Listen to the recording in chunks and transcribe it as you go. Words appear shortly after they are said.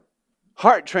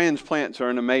Heart transplants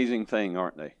are an amazing thing,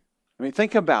 aren't they? I mean,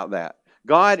 think about that.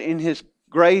 God, in His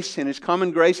grace, in His common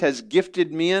grace, has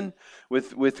gifted men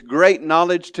with great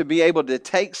knowledge to be able to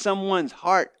take someone's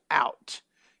heart out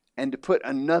and to put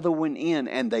another one in,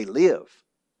 and they live.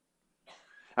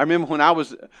 I remember when I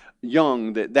was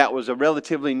young that was a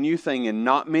relatively new thing, and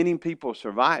not many people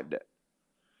survived it.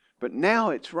 But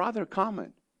now it's rather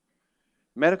common.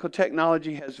 Medical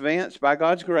technology has advanced, by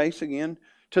God's grace again,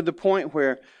 to the point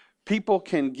where people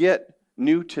can get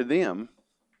new to them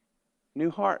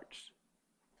new hearts,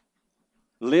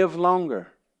 live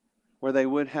longer where they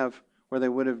would have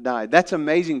died. That's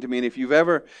amazing to me. And if you've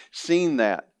ever seen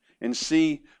that and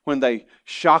see when they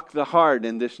shock the heart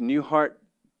and this new heart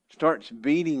starts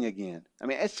beating again, I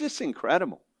mean, it's just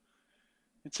incredible.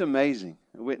 It's amazing,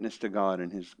 a witness to God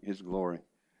and His glory.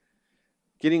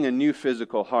 Getting a new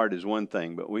physical heart is one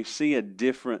thing, but we see a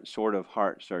different sort of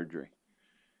heart surgery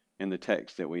in the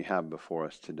text that we have before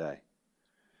us today.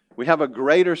 We have a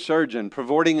greater surgeon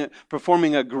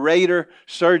performing a greater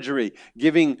surgery,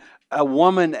 giving a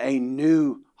woman a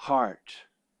new heart.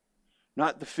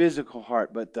 Not the physical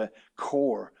heart, but the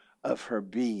core of her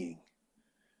being.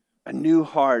 A new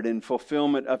heart in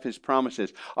fulfillment of His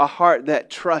promises. A heart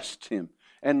that trusts Him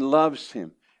and loves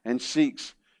Him and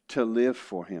seeks to live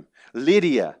for Him.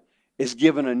 Lydia is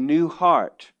given a new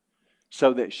heart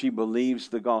so that she believes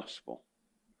the gospel.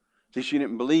 See, she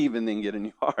didn't believe and then get a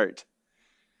new heart.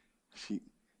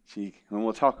 And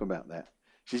we'll talk about that.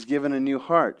 She's given a new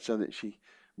heart so that she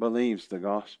believes the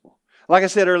gospel. Like I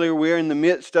said earlier, we're in the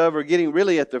midst of, or getting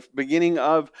really at the beginning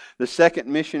of the second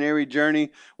missionary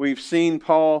journey. We've seen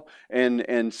Paul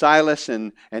and Silas,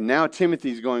 and now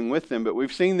Timothy's going with them, but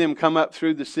we've seen them come up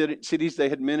through the cities they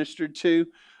had ministered to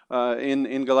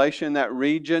in Galatia, in that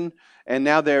region, and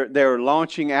now they're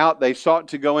launching out. They sought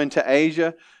to go into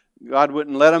Asia. God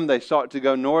wouldn't let them. They sought to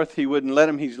go north. He wouldn't let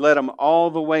them. He's led them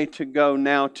all the way to go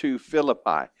now to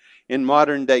Philippi in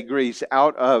modern-day Greece,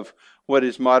 out of what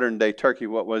is modern-day Turkey,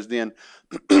 what was then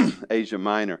Asia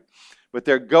Minor. But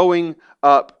they're going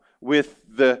up with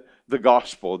the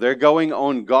gospel. They're going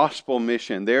on gospel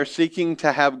mission. They're seeking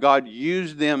to have God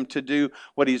use them to do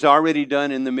what He's already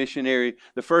done in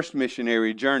the first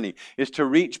missionary journey, is to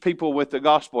reach people with the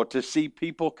gospel, to see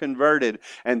people converted,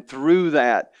 and through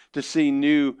that to see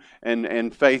new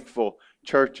and faithful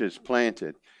churches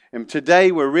planted. And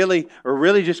today we're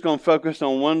really just going to focus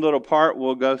on one little part.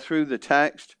 We'll go through the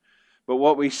text. But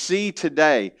what we see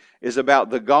today is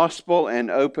about the gospel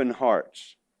and open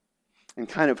hearts, and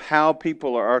kind of how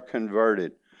people are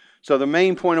converted. So the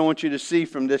main point I want you to see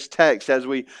from this text, as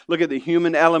we look at the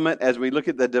human element, as we look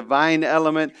at the divine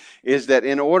element, is that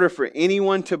in order for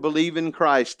anyone to believe in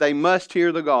Christ, they must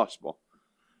hear the gospel.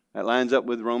 That lines up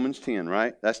with Romans 10,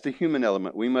 right? That's the human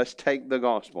element. We must take the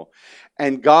gospel.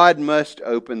 And God must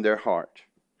open their heart.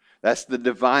 That's the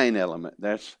divine element.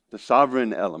 That's the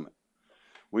sovereign element.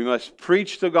 We must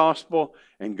preach the gospel,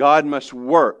 and God must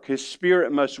work. His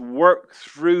Spirit must work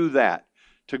through that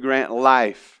to grant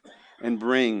life and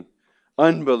bring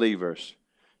unbelievers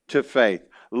to faith,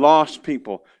 lost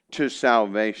people to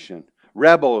salvation,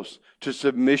 rebels to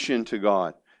submission to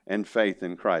God and faith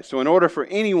in Christ. So in order for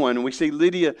anyone, and we see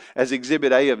Lydia as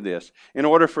exhibit A of this, in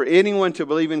order for anyone to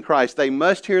believe in Christ, they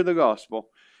must hear the gospel,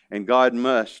 and God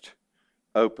must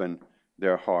open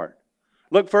their heart.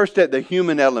 Look first at the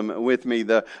human element with me.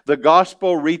 The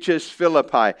gospel reaches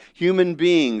Philippi. Human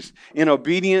beings, in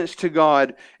obedience to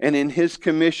God and in His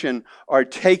commission, are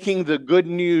taking the good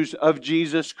news of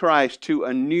Jesus Christ to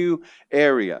a new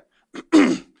area.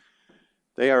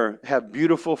 They have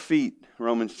beautiful feet,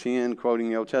 Romans 10, quoting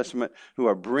the Old Testament, who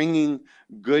are bringing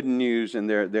good news, and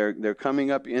they're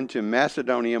coming up into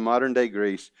Macedonia, modern-day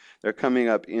Greece. They're coming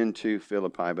up into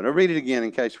Philippi. But I'll read it again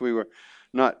in case we were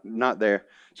not there.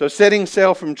 So setting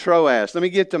sail from Troas. Let me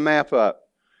get the map up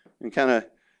and kind of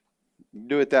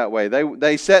do it that way.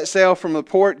 They set sail from the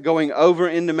port going over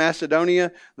into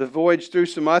Macedonia, the voyage through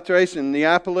Samothrace and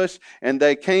Neapolis, and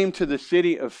they came to the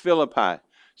city of Philippi.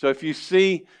 So if you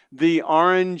see the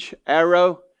orange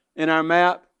arrow in our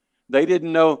map, they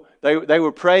didn't know. They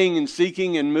were praying and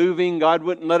seeking and moving. God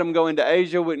wouldn't let them go into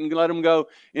Asia, wouldn't let them go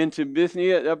into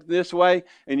Bithynia up this way.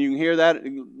 And you can hear that.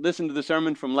 Listen to the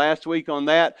sermon from last week on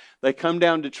that. They come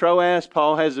down to Troas.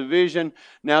 Paul has a vision.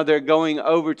 Now they're going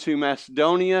over to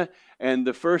Macedonia. And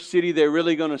the first city they're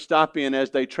really going to stop in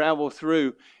as they travel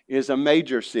through is a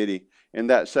major city in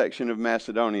that section of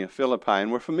Macedonia, Philippi.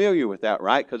 And we're familiar with that,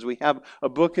 right? Because we have a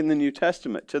book in the New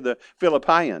Testament to the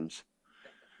Philippians.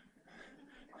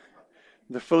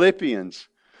 The Philippians.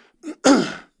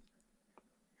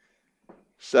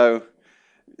 So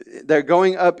they're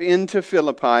going up into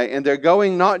Philippi, and they're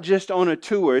going not just on a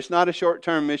tour. It's not a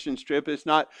short-term mission trip. It's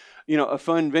not, a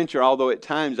fun venture, although at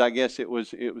times I guess it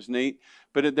was neat.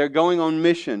 But they're going on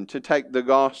mission to take the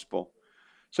gospel.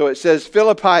 So it says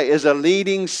Philippi is a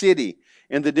leading city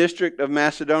in the district of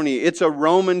Macedonia. It's a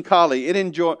Roman colony. It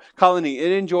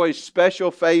enjoys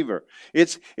special favor.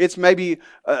 It's maybe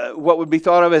what would be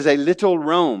thought of as a little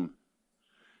Rome,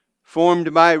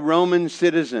 formed by Roman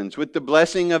citizens with the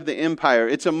blessing of the empire.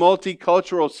 It's a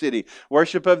multicultural city.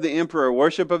 Worship of the emperor,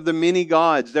 worship of the many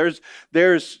gods.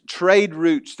 There's trade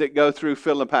routes that go through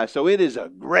Philippi. So it is a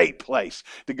great place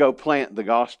to go plant the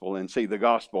gospel and see the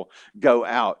gospel go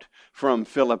out from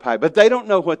Philippi. But they don't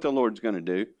know what the Lord's going to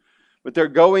do. But they're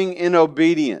going in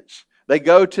obedience. They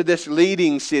go to this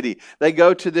leading city. They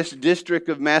go to this district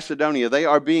of Macedonia. They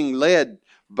are being led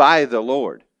by the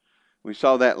Lord. We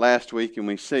saw that last week, and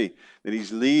we see that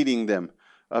He's leading them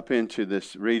up into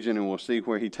this region, and we'll see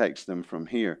where He takes them from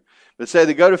here. But say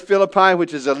they go to Philippi,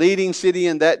 which is a leading city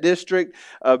in that district.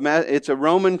 It's a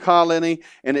Roman colony,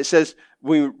 and it says,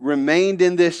 we remained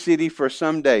in this city for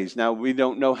some days. Now, we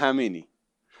don't know how many.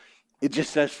 It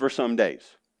just says for some days.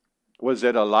 Was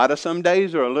it a lot of some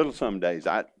days or a little some days?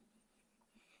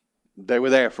 They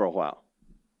were there for a while.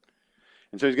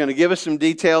 And so he's going to give us some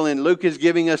detail, and Luke is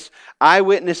giving us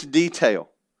eyewitness detail.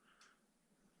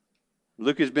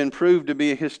 Luke has been proved to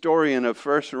be a historian of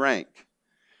first rank.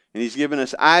 And he's given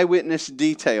us eyewitness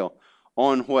detail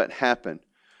on what happened.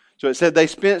 So it said they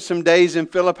spent some days in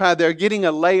Philippi. They're getting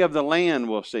a lay of the land,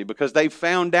 we'll see, because they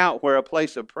found out where a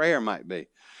place of prayer might be.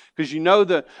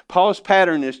 Because Paul's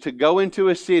pattern is to go into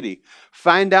a city,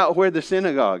 find out where the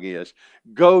synagogue is,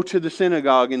 go to the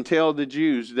synagogue and tell the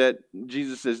Jews that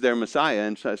Jesus is their Messiah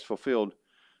and has fulfilled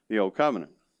the old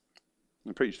covenant,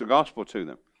 and preach the gospel to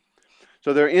them.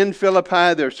 So they're in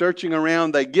Philippi, they're searching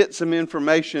around, they get some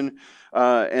information,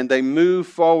 and they move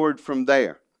forward from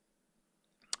there.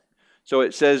 So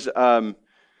it says, on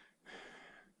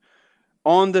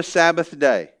the Sabbath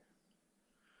day,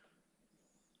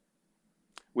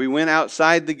 we went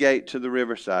outside the gate to the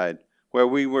riverside where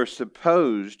we were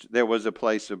supposed there was a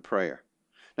place of prayer.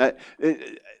 Now,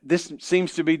 this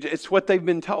seems to be, it's what they've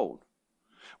been told.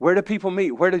 Where do people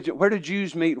meet? Where do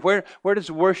Jews meet? Where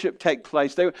does worship take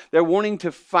place? They're wanting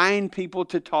to find people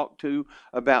to talk to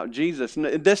about Jesus. And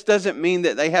this doesn't mean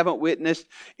that they haven't witnessed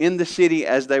in the city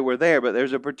as they were there, but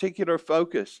there's a particular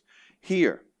focus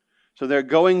here. So they're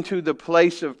going to the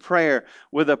place of prayer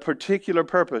with a particular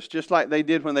purpose, just like they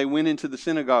did when they went into the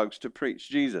synagogues to preach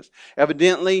Jesus.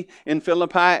 Evidently, in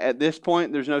Philippi, at this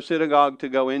point, there's no synagogue to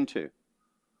go into.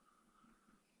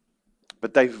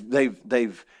 But they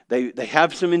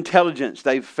have some intelligence.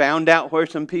 They've found out where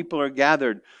some people are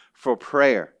gathered for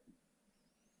prayer.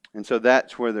 And so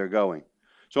that's where they're going.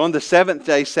 So on the seventh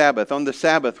day Sabbath, on the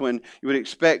Sabbath when you would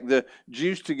expect the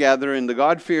Jews to gather and the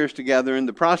God-fearers to gather and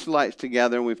the proselytes to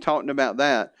gather, and we've talked about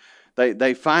that,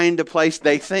 they find a place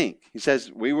they think. He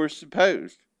says, we were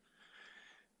supposed.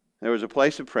 There was a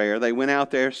place of prayer. They went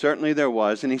out there. Certainly there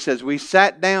was. And he says, we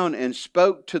sat down and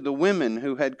spoke to the women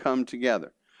who had come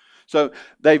together. So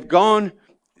they've gone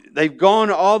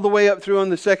all the way up through on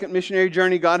the second missionary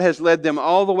journey. God has led them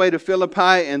all the way to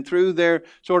Philippi, and through their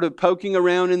sort of poking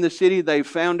around in the city, they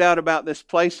found out about this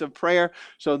place of prayer.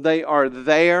 So they are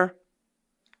there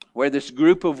where this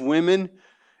group of women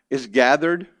is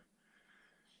gathered,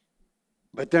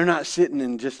 but they're not sitting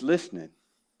and just listening.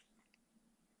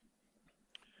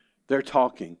 They're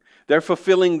talking. They're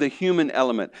fulfilling the human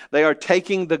element. They are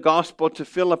taking the gospel to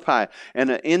Philippi and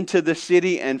into the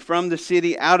city, and from the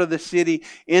city, out of the city,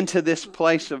 into this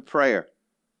place of prayer.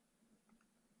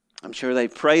 I'm sure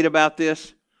they've prayed about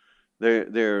this.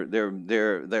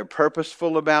 They're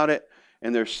purposeful about it,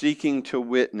 and they're seeking to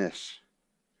witness.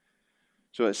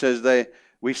 So it says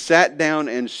we sat down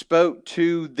and spoke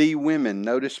to the women.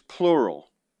 Notice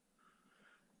plural.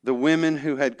 The women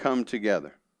who had come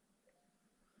together.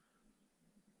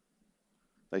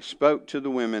 They spoke to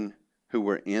the women who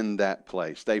were in that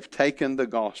place. They've taken the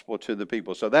gospel to the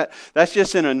people. So that's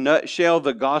just in a nutshell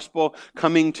the gospel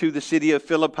coming to the city of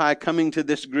Philippi, coming to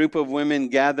this group of women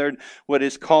gathered, what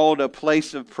is called a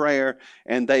place of prayer.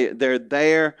 And they're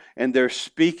there and they're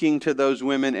speaking to those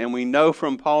women. And we know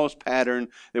from Paul's pattern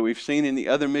that we've seen in the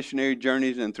other missionary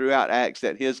journeys and throughout Acts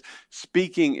that his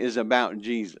speaking is about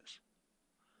Jesus.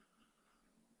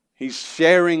 He's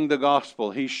sharing the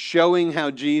gospel. He's showing how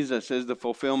Jesus is the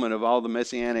fulfillment of all the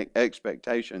messianic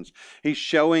expectations. He's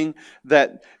showing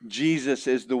that Jesus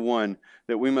is the one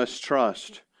that we must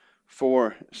trust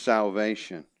for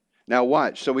salvation. Now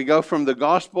watch. So we go from the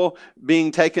gospel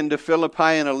being taken to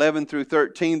Philippi in 11 through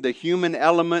 13, the human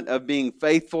element of being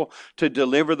faithful to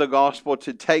deliver the gospel,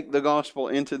 to take the gospel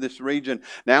into this region.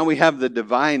 Now we have the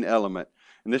divine element.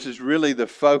 And this is really the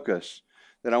focus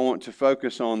that I want to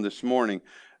focus on this morning.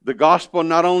 The gospel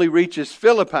not only reaches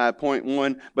Philippi, point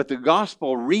one, but the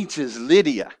gospel reaches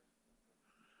Lydia.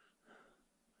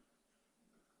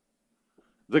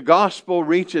 The gospel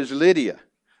reaches Lydia.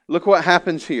 Look what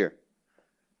happens here.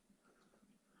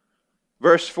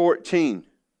 Verse 14.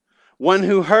 One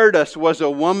who heard us was a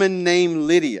woman named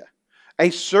Lydia, a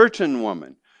certain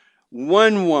woman,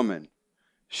 one woman.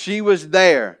 She was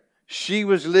there. She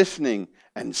was listening,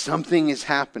 and something is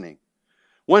happening.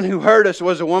 One who heard us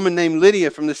was a woman named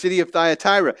Lydia from the city of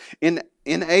Thyatira in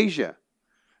Asia.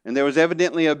 And there was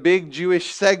evidently a big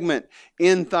Jewish segment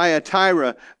in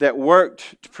Thyatira that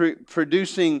worked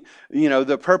producing,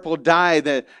 the purple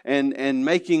dye and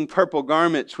making purple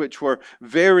garments, which were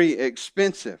very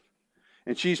expensive.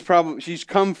 And she's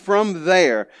come from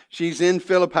there. She's in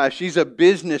Philippi. She's a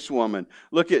businesswoman.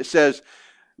 Look, it says,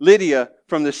 Lydia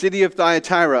from the city of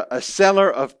Thyatira, a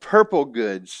seller of purple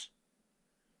goods,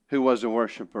 who was a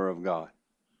worshiper of God.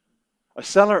 A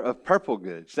seller of purple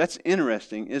goods. That's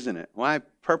interesting, isn't it? Why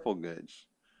purple goods?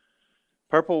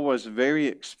 Purple was very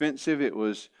expensive.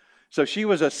 So she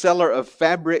was a seller of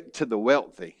fabric to the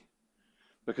wealthy.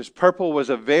 Because purple was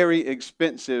a very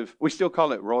expensive, we still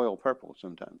call it royal purple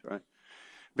sometimes, right?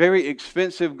 Very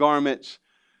expensive garments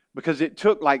because it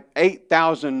took like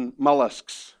 8,000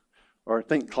 mollusks, or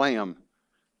think clam,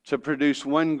 to produce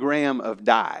 1 gram of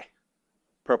dye,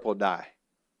 purple dye.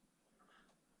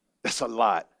 That's a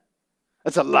lot.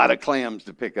 That's a lot of clams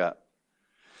to pick up.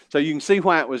 So you can see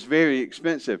why it was very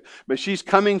expensive. But she's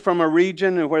coming from a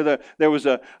region where there was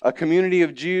a community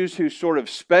of Jews who sort of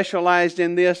specialized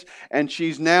in this. And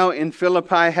she's now in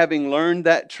Philippi having learned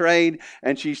that trade.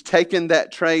 And she's taken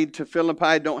that trade to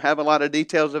Philippi. Don't have a lot of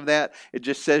details of that. It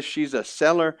just says she's a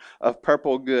seller of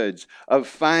purple goods, of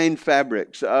fine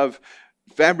fabrics, of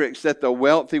fabrics that the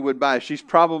wealthy would buy. She's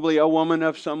probably a woman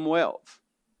of some wealth.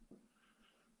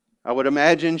 I would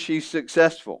imagine she's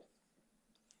successful.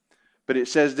 But it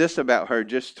says this about her,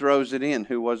 just throws it in,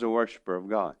 who was a worshiper of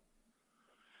God.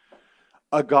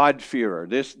 A God-fearer.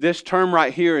 This term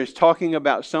right here is talking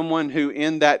about someone who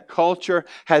in that culture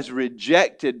has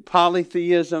rejected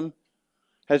polytheism,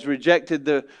 has rejected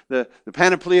the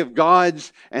panoply of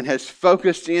gods, and has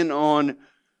focused in on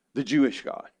the Jewish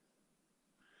God.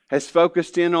 Has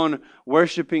focused in on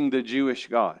worshiping the Jewish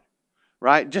God.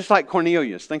 Right? Just like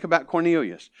Cornelius. Think about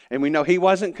Cornelius. And we know he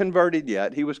wasn't converted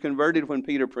yet. He was converted when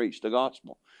Peter preached the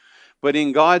gospel. But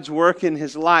in God's work in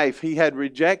his life, he had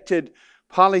rejected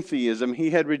polytheism.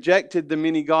 He had rejected the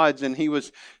many gods, and he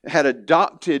had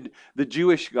adopted the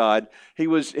Jewish God. He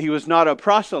was not a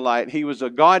proselyte. He was a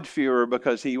God-fearer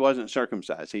because he wasn't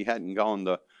circumcised. He hadn't gone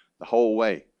the whole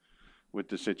way with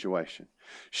the situation.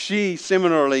 She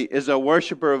similarly is a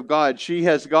worshiper of God. She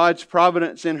has God's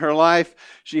providence in her life.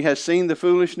 She has seen the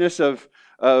foolishness of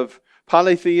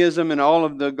polytheism and all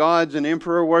of the gods and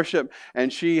emperor worship.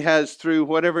 And she has, through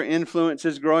whatever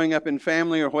influences growing up in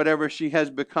family or whatever, she has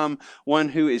become one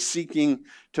who is seeking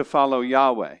to follow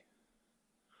Yahweh.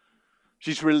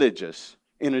 She's religious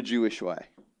in a Jewish way.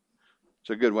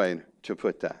 It's a good way to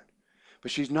put that.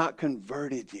 But she's not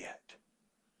converted yet.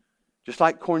 Just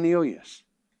like Cornelius.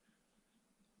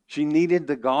 She needed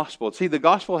the gospel. See, the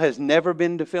gospel has never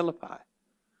been to Philippi.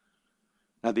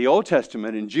 Now, the Old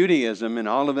Testament and Judaism and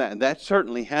all of that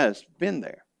certainly has been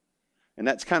there. And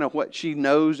that's kind of what she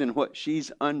knows and what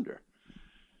she's under.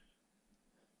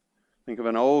 Think of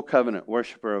an old covenant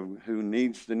worshiper who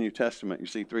needs the New Testament. You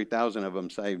see 3,000 of them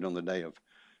saved on the day of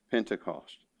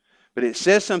Pentecost. But it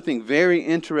says something very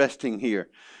interesting here.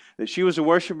 That she was a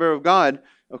worshiper of God.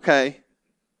 Okay.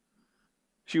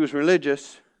 She was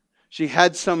religious. She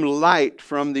had some light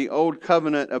from the old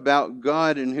covenant about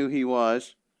God and who he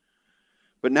was.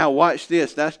 But now watch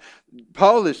this.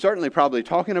 Paul is certainly probably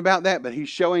talking about that, but he's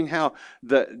showing how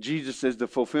Jesus is the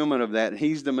fulfillment of that.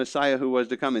 He's the Messiah who was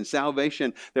to come, and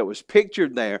salvation that was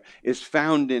pictured there is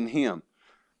found in him.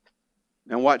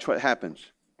 And watch what happens.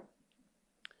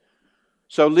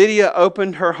 So Lydia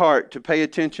opened her heart to pay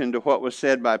attention to what was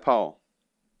said by Paul.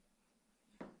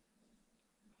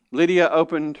 Lydia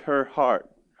opened her heart,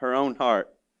 her own heart,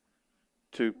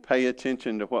 to pay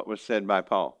attention to what was said by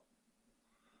Paul.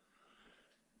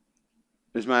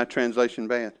 Is my translation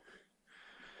bad?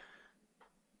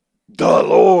 The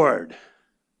Lord,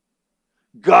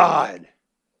 God,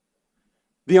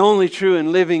 the only true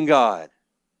and living God,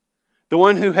 the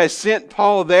one who has sent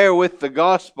Paul there with the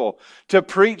gospel to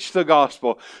preach the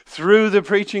gospel through the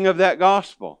preaching of that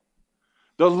gospel.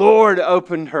 The Lord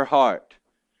opened her heart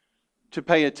to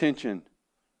pay attention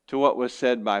to what was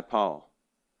said by Paul.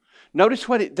 Notice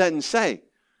what it doesn't say.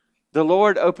 The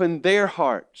Lord opened their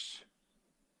hearts.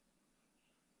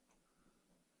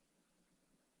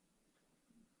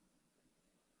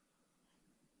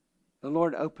 The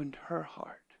Lord opened her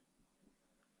heart.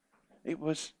 It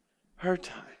was her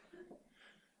time.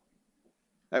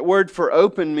 That word for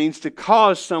open means to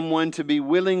cause someone to be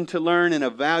willing to learn and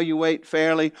evaluate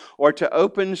fairly, or to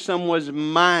open someone's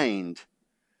mind.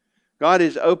 God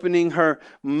is opening her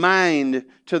mind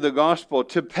to the gospel,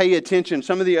 to pay attention.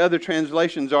 Some of the other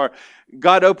translations are,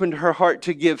 God opened her heart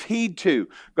to give heed to.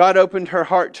 God opened her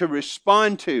heart to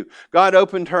respond to. God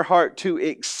opened her heart to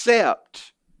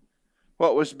accept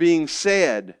what was being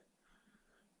said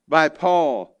by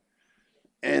Paul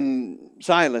and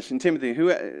Silas and Timothy.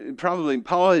 Probably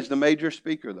Paul is the major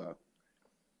speaker, though.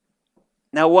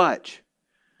 Now watch.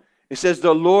 It says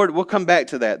the Lord, we'll come back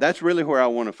to that. That's really where I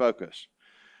want to focus.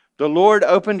 The Lord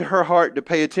opened her heart to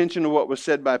pay attention to what was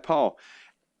said by Paul.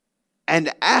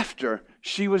 And after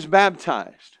she was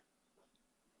baptized.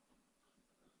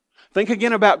 Think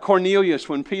again about Cornelius.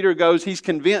 When Peter goes, he's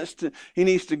convinced he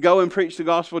needs to go and preach the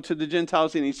gospel to the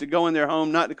Gentiles. He needs to go in their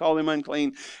home, not to call them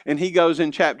unclean. And he goes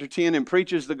in chapter 10 and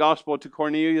preaches the gospel to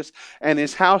Cornelius and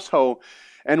his household.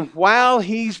 And while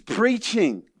he's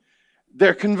preaching,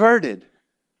 they're converted.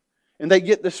 And they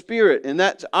get the Spirit. And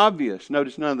that's obvious.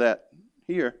 Notice none of that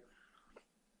here.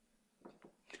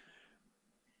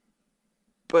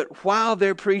 But while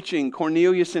they're preaching,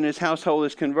 Cornelius and his household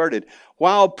is converted.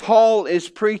 While Paul is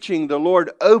preaching, the Lord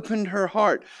opened her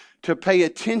heart to pay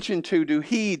attention to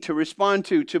heed, to respond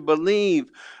to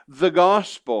believe the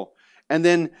gospel. And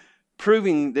then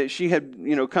proving that she had,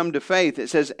 come to faith, it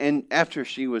says, and after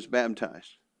she was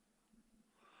baptized.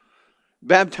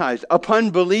 Baptized. Upon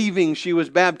believing, she was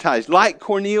baptized. Like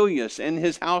Cornelius and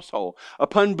his household.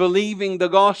 Upon believing the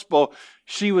gospel,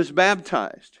 she was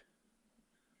baptized.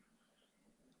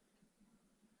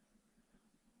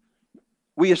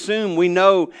 We assume, we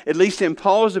know, at least in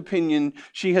Paul's opinion,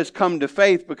 she has come to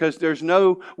faith because there's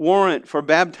no warrant for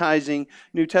baptizing,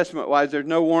 New Testament-wise, there's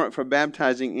no warrant for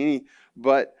baptizing any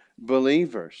but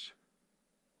believers.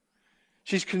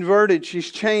 She's converted,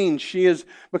 she's changed, she is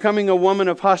becoming a woman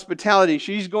of hospitality.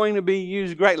 She's going to be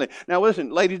used greatly. Now listen,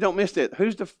 ladies, don't miss it.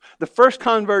 Who's the first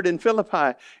convert in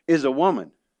Philippi is a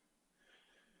woman.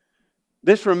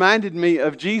 This reminded me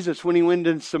of Jesus when he went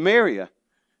in Samaria.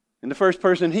 And the first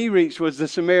person he reached was the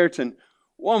Samaritan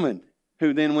woman,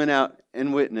 who then went out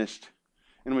and witnessed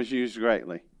and was used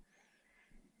greatly.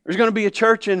 There's going to be a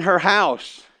church in her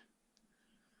house.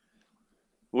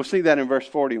 We'll see that in verse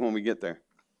 40 when we get there.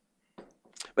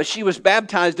 But she was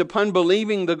baptized upon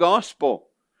believing the gospel.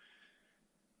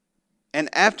 And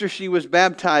after she was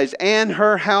baptized, and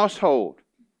her household.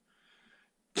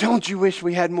 Don't you wish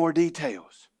we had more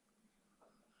details?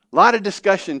 A lot of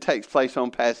discussion takes place on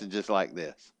passages like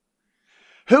this.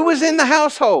 Who was in the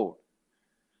household?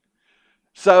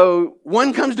 So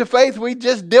one comes to faith, we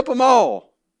just dip them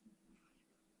all.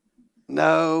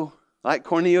 No, like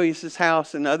Cornelius'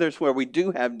 house and others where we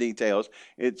do have details,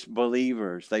 it's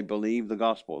believers. They believe the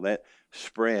gospel. That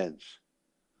spreads.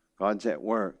 God's at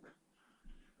work.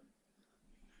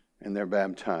 And they're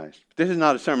baptized. But this is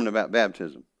not a sermon about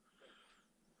baptism,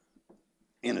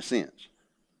 in a sense.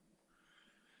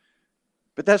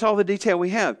 But that's all the detail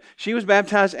we have. She was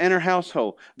baptized and her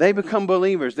household. They become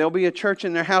believers. There'll be a church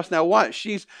in their house. Now what?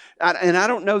 And I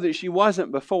don't know that she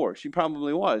wasn't before. She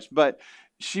probably was. But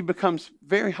she becomes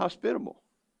very hospitable.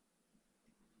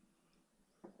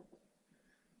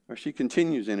 Or she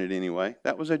continues in it anyway.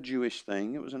 That was a Jewish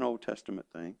thing. It was an Old Testament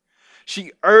thing.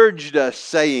 She urged us,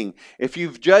 saying, if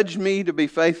you've judged me to be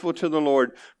faithful to the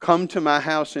Lord, come to my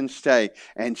house and stay.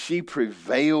 And she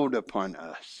prevailed upon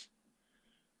us.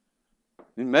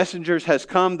 And messengers has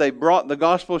come. They brought the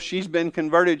gospel. She's been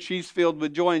converted. She's filled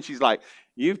with joy. And she's like,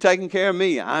 you've taken care of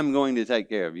me. I'm going to take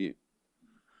care of you.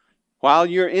 While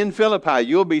you're in Philippi,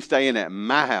 you'll be staying at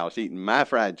my house, eating my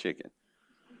fried chicken.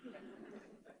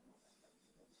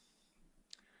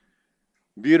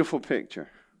 Beautiful picture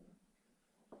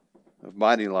of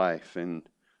body life and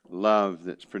love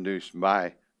that's produced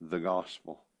by the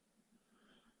gospel.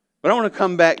 But I want to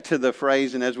come back to the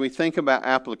phrase, and as we think about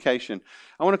application,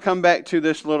 I want to come back to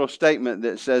this little statement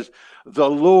that says, the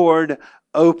Lord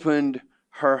opened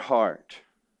her heart.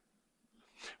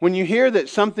 When you hear that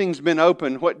something's been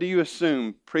opened, what do you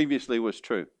assume previously was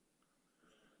true?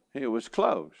 It was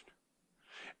closed.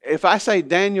 If I say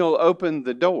Daniel opened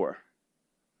the door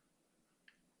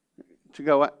to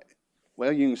go out,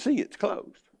 well, you can see it's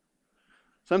closed.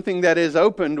 Something that is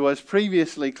opened was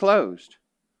previously closed.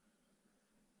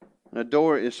 A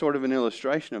door is sort of an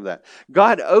illustration of that.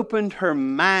 God opened her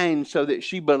mind so that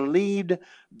she believed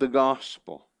the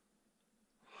gospel.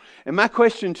 And my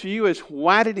question to you is,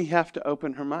 why did He have to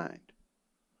open her mind?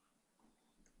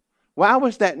 Why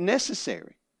was that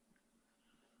necessary?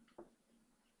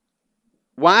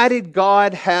 Why did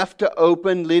God have to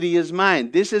open Lydia's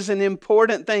mind? This is an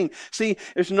important thing. See,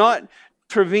 it's not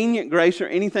prevenient grace or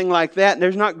anything like that.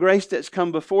 There's not grace that's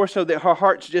come before so that her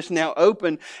heart's just now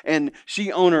open and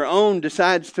she on her own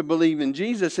decides to believe in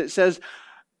Jesus. It says,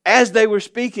 as they were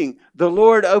speaking, the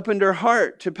Lord opened her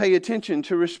heart to pay attention,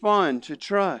 to respond, to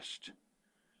trust.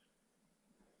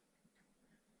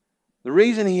 The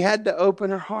reason He had to open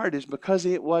her heart is because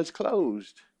it was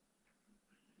closed.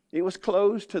 It was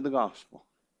closed to the gospel.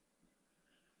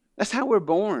 That's how we're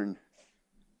born.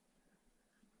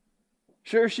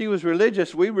 Sure, she was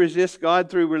religious. We resist God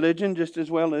through religion just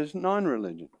as well as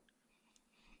non-religion.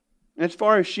 As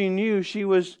far as she knew, she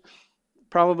was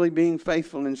probably being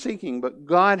faithful in seeking, but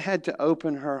God had to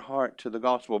open her heart to the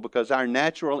gospel because our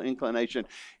natural inclination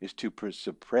is to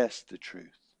suppress the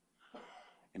truth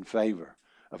in favor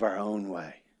of our own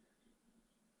way.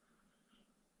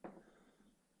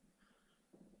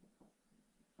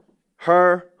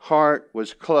 Her heart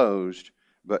was closed,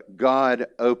 but God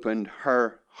opened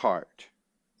her heart.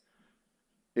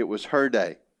 It was her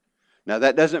day. Now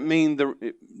that doesn't mean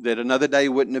that another day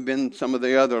wouldn't have been some of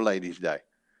the other ladies' day.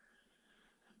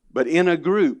 But in a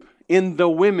group, in the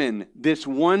women, this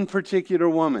one particular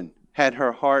woman had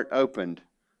her heart opened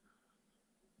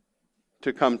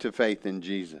to come to faith in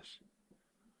Jesus.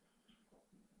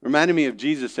 Reminded me of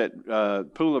Jesus at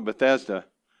Pool of Bethesda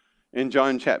in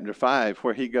John chapter 5,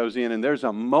 where He goes in and there's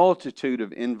a multitude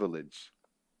of invalids.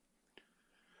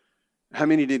 How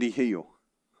many did He heal?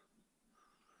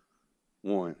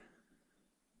 One.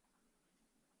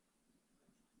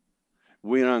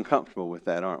 We're uncomfortable with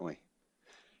that, aren't we?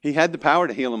 He had the power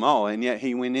to heal them all, and yet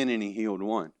He went in and He healed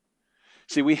one.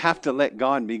 See, we have to let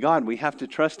God be God. We have to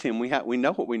trust Him. We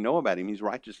know what we know about Him. He's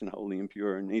righteous and holy and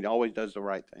pure, and He always does the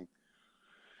right thing.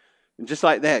 And just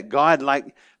like that, God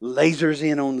lasers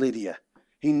in on Lydia.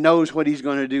 He knows what He's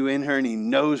going to do in her, and He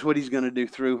knows what He's going to do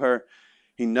through her.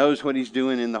 He knows what He's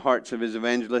doing in the hearts of His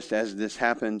evangelists as this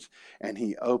happens, and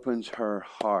He opens her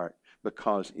heart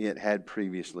because it had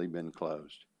previously been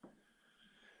closed.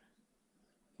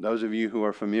 Those of you who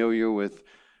are familiar with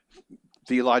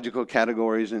theological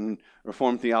categories and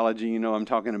Reformed theology, you know I'm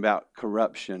talking about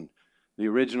corruption, the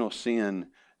original sin,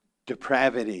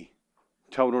 depravity,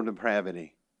 total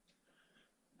depravity.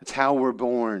 That's how we're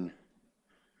born.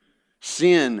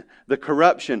 Sin, the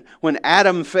corruption. When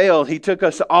Adam failed, he took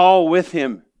us all with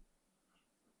him.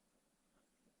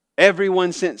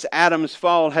 Everyone since Adam's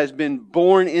fall has been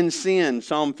born in sin,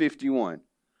 Psalm 51.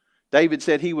 David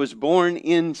said he was born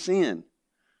in sin.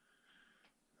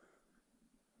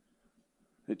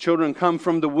 The children come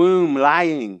from the womb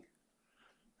lying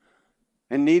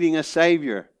and needing a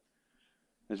Savior.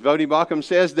 As Vodi Bakum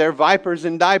says, they're vipers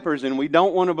in diapers, and we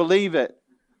don't want to believe it.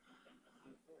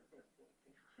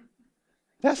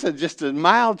 That's just a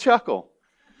mild chuckle.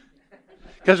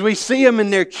 Because we see them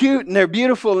and they're cute and they're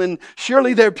beautiful and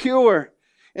surely they're pure.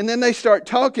 And then they start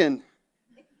talking.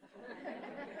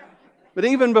 But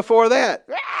even before that,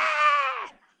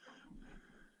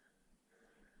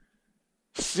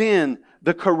 sin,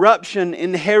 the corruption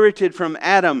inherited from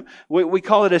Adam, we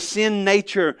call it a sin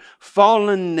nature,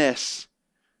 fallenness,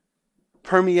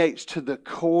 permeates to the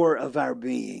core of our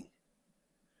being,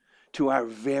 to our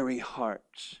very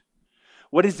hearts.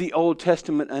 What is the Old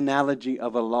Testament analogy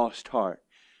of a lost heart?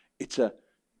 It's a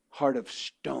heart of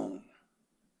stone.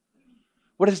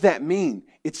 What does that mean?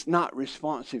 It's not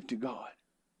responsive to God.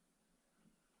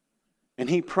 And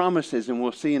He promises, and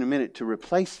we'll see in a minute, to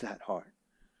replace that heart.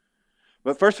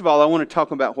 But first of all, I want to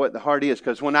talk about what the heart is,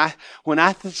 because when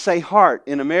I say heart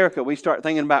in America, we start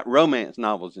thinking about romance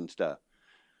novels and stuff.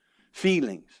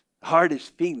 Feelings. The heart is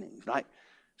feelings, right?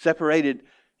 Separated,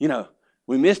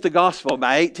 we missed the gospel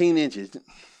by 18 inches.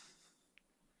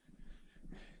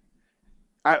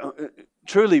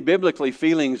 Truly, biblically,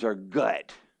 feelings are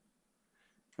gut.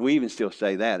 We even still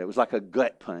say that. It was like a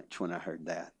gut punch when I heard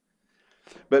that.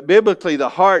 But biblically, the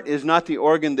heart is not the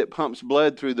organ that pumps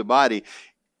blood through the body.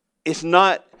 It's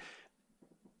not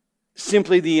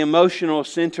simply the emotional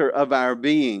center of our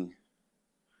being.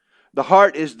 The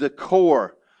heart is the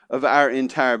core of our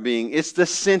entire being. It's the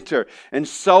center and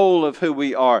soul of who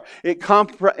we are. It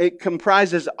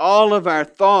comprises all of our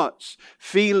thoughts,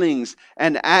 feelings,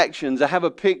 and actions. I have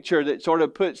a picture that sort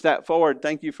of puts that forward.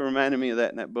 Thank you for reminding me of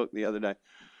that in that book the other day.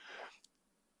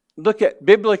 Look at,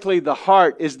 biblically, the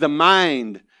heart is the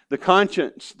mind, the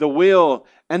conscience, the will,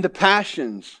 and the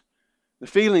passions. The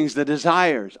feelings, the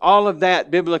desires, all of that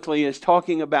biblically is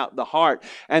talking about the heart.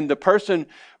 And the person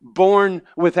born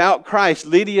without Christ,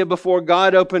 Lydia, before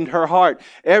God opened her heart,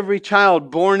 every child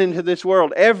born into this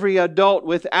world, every adult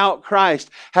without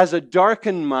Christ has a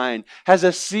darkened mind, has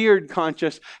a seared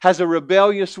conscience, has a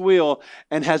rebellious will,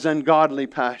 and has ungodly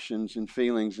passions and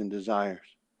feelings and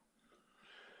desires.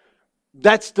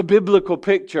 That's the biblical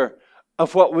picture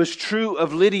of what was true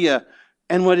of Lydia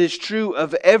and what is true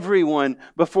of everyone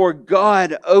before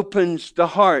God opens the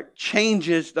heart,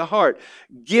 changes the heart,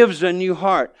 gives a new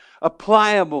heart, a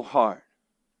pliable heart.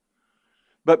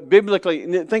 But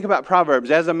biblically, think about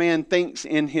Proverbs. As a man thinks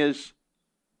in his...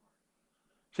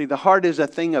 See, the heart is a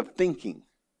thing of thinking,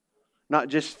 not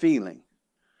just feeling.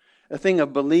 A thing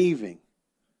of believing.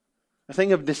 A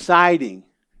thing of deciding.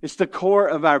 It's the core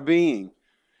of our being.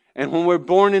 And when we're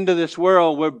born into this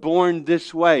world, we're born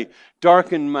this way.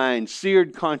 Darkened mind,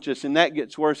 seared conscience, and that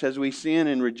gets worse as we sin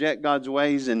and reject God's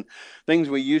ways, and things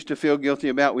we used to feel guilty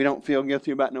about, we don't feel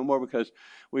guilty about no more because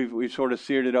we've sort of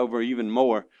seared it over even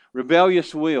more.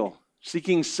 Rebellious will,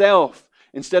 seeking self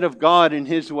instead of God and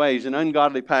His ways, and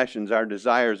ungodly passions. Our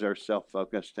desires are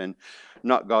self-focused and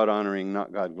not God-honoring,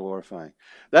 not God-glorifying.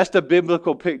 That's the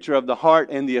biblical picture of the heart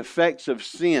and the effects of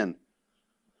sin.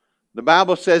 The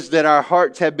Bible says that our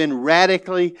hearts have been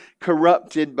radically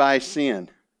corrupted by sin.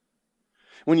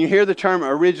 When you hear the term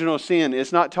original sin,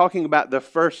 it's not talking about the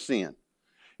first sin.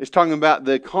 It's talking about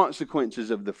the consequences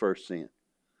of the first sin.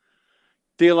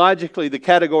 Theologically, the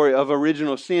category of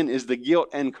original sin is the guilt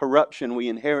and corruption we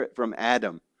inherit from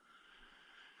Adam.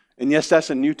 And yes, that's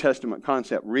a New Testament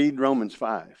concept. Read Romans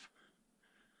 5.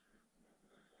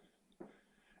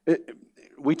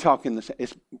 We talk in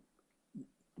the...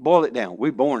 Boil it down.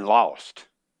 We're born lost.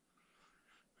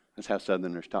 That's how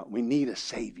Southerners talk. We need a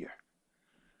Savior.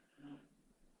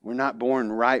 We're not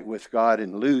born right with God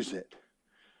and lose it.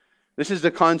 This is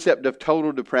the concept of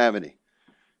total depravity.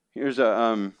 Here's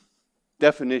a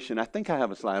definition. I think I have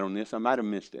a slide on this. I might have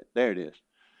missed it. There it is.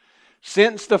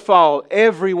 Since the fall,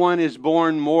 everyone is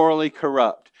born morally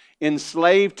corrupt,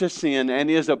 enslaved to sin, and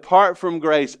is apart from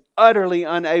grace, utterly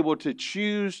unable to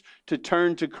choose to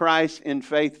turn to Christ in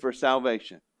faith for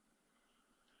salvation.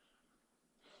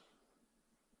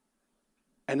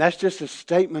 And that's just a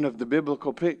statement of the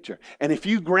biblical picture. And if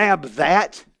you grab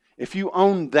that, if you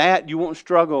own that, you won't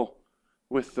struggle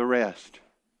with the rest.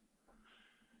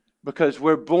 Because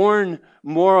we're born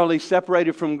morally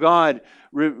separated from God,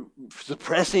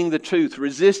 suppressing the truth,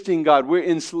 resisting God. We're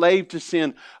enslaved to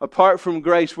sin. Apart from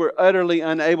grace, we're utterly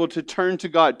unable to turn to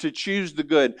God, to choose the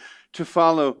good, to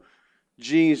follow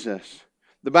Jesus.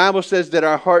 The Bible says that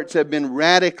our hearts have been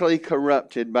radically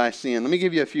corrupted by sin. Let me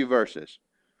give you a few verses.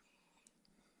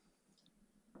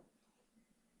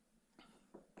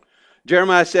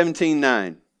 Jeremiah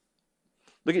 17:9.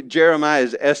 Look at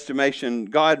Jeremiah's estimation.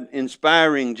 God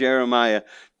inspiring Jeremiah,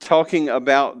 talking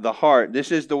about the heart.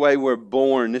 This is the way we're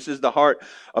born. This is the heart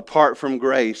apart from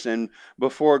grace and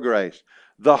before grace.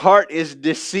 The heart is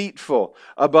deceitful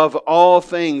above all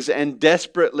things and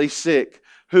desperately sick.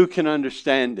 Who can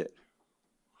understand it?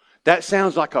 That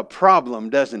sounds like a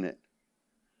problem, doesn't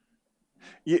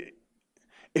it?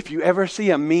 If you ever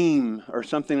see a meme or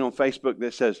something on Facebook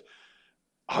that says,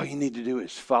 all you need to do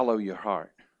is follow your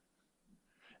heart.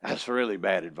 That's really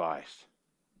bad advice.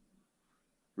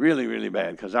 Really, really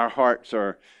bad, because our hearts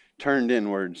are turned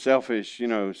inward, selfish,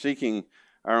 seeking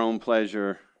our own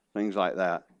pleasure, things like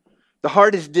that. The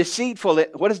heart is deceitful.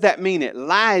 What does that mean? It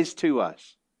lies to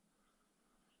us.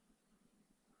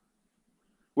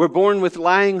 We're born with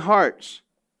lying hearts.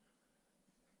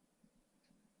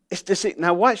 It's deceit.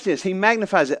 Now watch this. He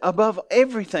magnifies it above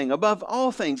everything, above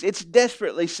all things. It's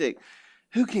desperately sick.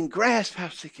 Who can grasp how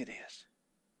sick it is?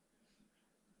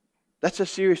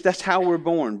 That's how we're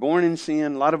born. Born in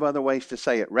sin, a lot of other ways to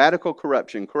say it. Radical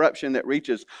corruption, corruption that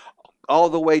reaches all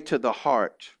the way to the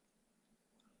heart.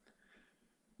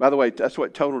 By the way, that's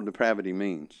what total depravity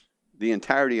means. The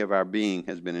entirety of our being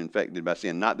has been infected by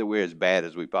sin. Not that we're as bad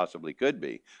as we possibly could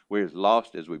be. We're as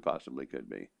lost as we possibly could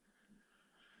be.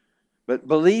 But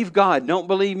believe God, don't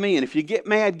believe me. And if you get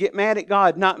mad at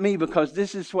God, not me, because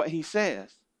this is what He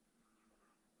says.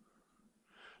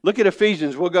 Look at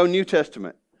Ephesians. We'll go New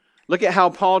Testament. Look at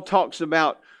how Paul talks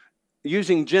about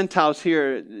using Gentiles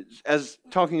here as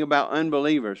talking about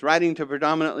unbelievers. Writing to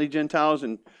predominantly Gentiles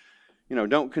and,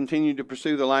 don't continue to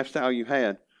pursue the lifestyle you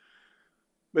had.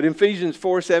 But in Ephesians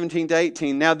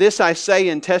 4:17-18, now this I say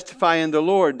and testify in the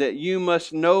Lord, that you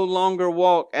must no longer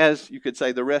walk as, you could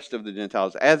say, the rest of the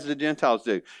Gentiles, as the Gentiles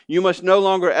do. You must no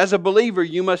longer, as a believer,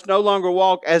 you must no longer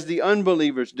walk as the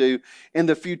unbelievers do in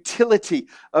the futility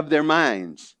of their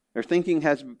minds. Their thinking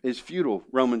is futile,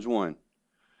 Romans 1.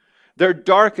 They're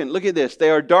darkened. Look at this. They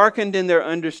are darkened in their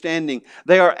understanding.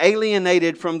 They are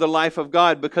alienated from the life of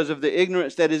God because of the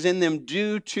ignorance that is in them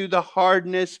due to the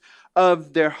hardness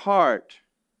of their heart.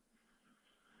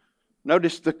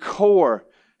 Notice the core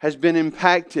has been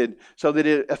impacted so that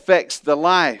it affects the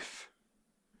life,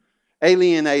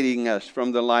 alienating us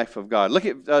from the life of God. Look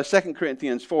at 2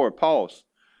 Corinthians 4, Paul's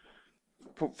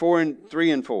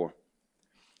 3 and 4.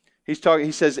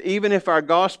 He says, even if our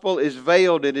gospel is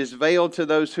veiled, it is veiled to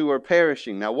those who are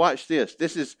perishing. Now watch this.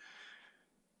 This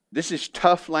is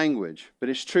tough language, but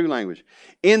it's true language.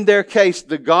 In their case,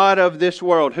 the God of this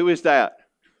world, who is that?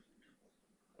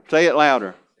 Say it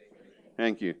louder.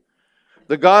 Thank you.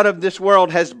 The God of this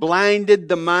world has blinded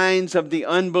the minds of the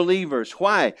unbelievers.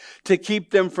 Why? To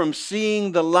keep them from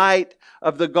seeing the light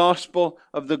of the gospel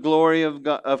of the glory of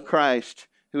God, of Christ,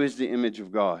 who is the image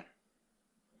of God.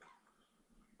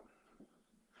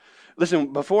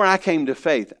 Listen, before I came to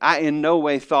faith, I in no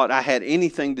way thought I had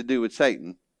anything to do with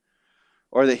Satan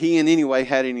or that he in any way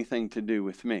had anything to do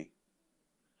with me.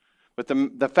 But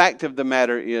the fact of the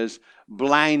matter is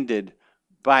blinded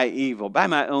by evil, by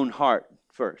my own heart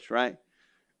first, right?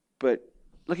 But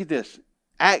look at this.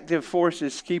 Active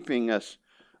forces keeping us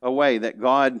away that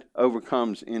God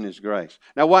overcomes in His grace.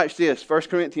 Now watch this. 1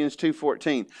 Corinthians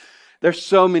 2:14. There's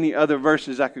so many other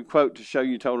verses I could quote to show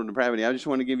you total depravity. I just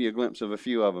want to give you a glimpse of a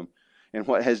few of them. And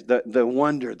what has the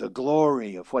wonder, the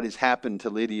glory of what has happened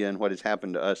to Lydia and what has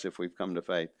happened to us if we've come to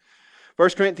faith. 1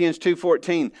 Corinthians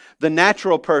 2:14. The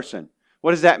natural person.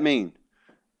 What does that mean?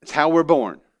 It's how we're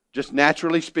born. Just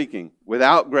naturally speaking,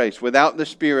 without grace, without the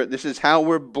Spirit, this is how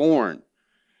we're born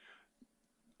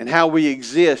and how we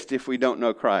exist if we don't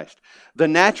know Christ. The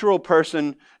natural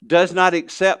person does not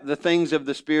accept the things of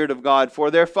the Spirit of God, for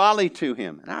their folly to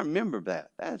him. And I remember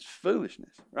that. That's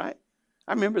foolishness, right?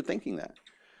 I remember thinking that.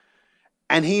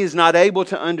 And he is not able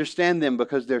to understand them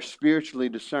because they're spiritually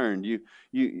discerned.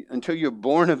 Until you're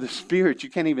born of the Spirit, you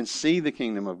can't even see the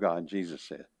kingdom of God, Jesus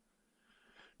said.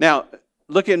 Now,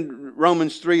 look in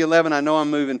Romans 3:11. I know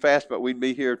I'm moving fast, but we'd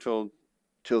be here till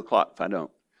 2 o'clock if I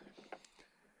don't.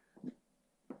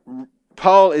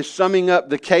 Paul is summing up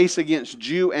the case against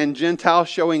Jew and Gentile,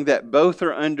 showing that both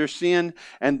are under sin.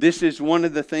 And this is one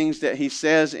of the things that he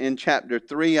says in chapter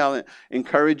 3. I'll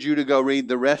encourage you to go read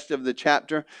the rest of the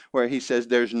chapter where he says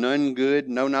there's none good,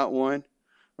 no, not one.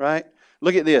 Right?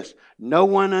 Look at this. No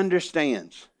one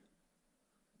understands.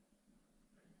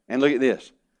 And look at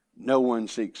this. No one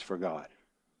seeks for God.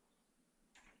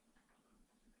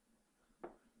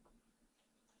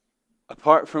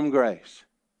 Apart from grace,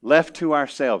 left to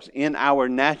ourselves in our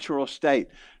natural state,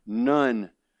 none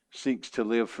seeks to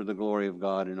live for the glory of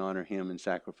God and honor Him and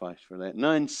sacrifice for that.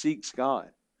 None seeks God.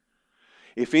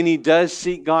 If any does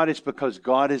seek God, it's because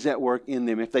God is at work in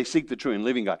them. If they seek the true and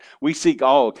living God. We seek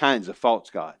all kinds of false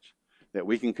gods that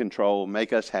we can control,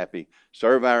 make us happy,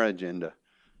 serve our agenda.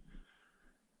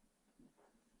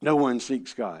 No one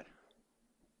seeks God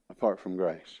apart from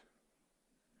grace.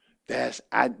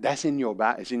 That's in your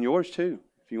Bible. It's in yours too,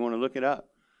 if you want to look it up.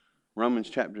 Romans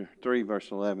chapter 3,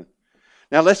 verse 11.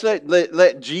 Now let's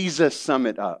let Jesus sum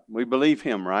it up. We believe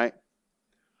Him, right?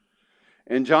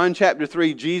 In John chapter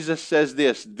 3, Jesus says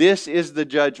this. This is the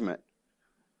judgment.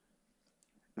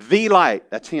 The light,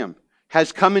 that's Him,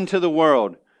 has come into the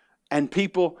world, and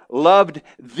people loved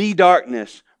the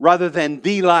darkness rather than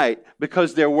the light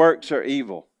because their works are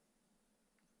evil.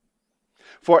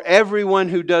 For everyone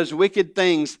who does wicked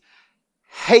things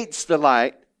hates the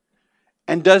light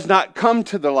and does not come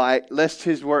to the light lest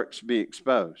his works be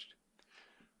exposed.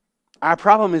 Our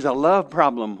problem is a love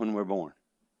problem when we're born.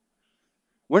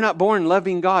 We're not born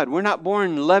loving God. We're not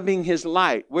born loving His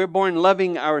light. We're born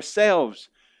loving ourselves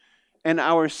and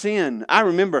our sin. I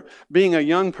remember being a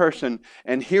young person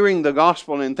and hearing the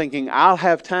gospel and thinking, I'll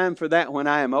have time for that when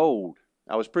I am old.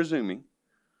 I was presuming.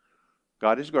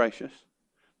 God is gracious.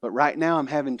 But right now I'm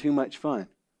having too much fun.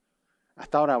 I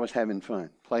thought I was having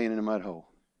fun playing in a mud hole.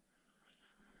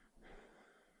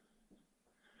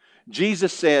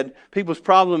 Jesus said people's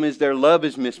problem is their love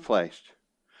is misplaced.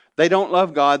 They don't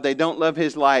love God. They don't love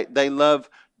His light. They love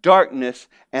darkness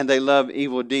and they love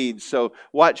evil deeds. So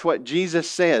watch what Jesus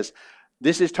says.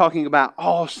 This is talking about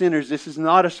all sinners. This is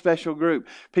not a special group.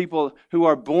 People who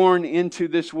are born into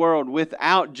this world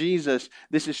without Jesus.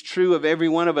 This is true of every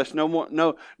one of us.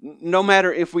 No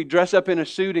matter if we dress up in a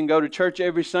suit and go to church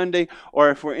every Sunday, or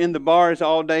if we're in the bars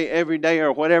all day, every day,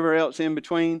 or whatever else in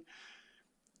between.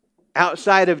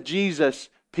 Outside of Jesus,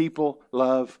 people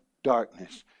love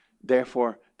darkness.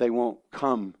 Therefore, they won't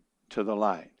come to the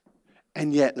light.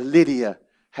 And yet Lydia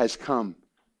has come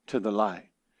to the light.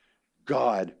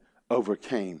 God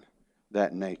overcame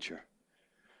that nature.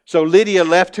 So Lydia,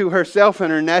 left to herself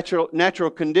in her natural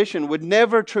condition, would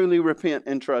never truly repent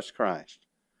and trust Christ.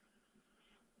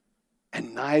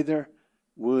 And neither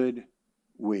would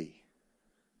we.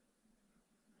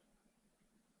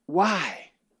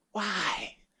 Why?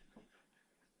 Why?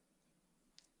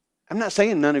 I'm not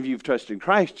saying none of you have trusted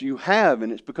Christ. You have,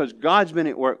 and it's because God's been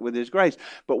at work with His grace.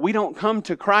 But we don't come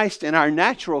to Christ in our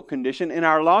natural condition, in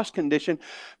our lost condition,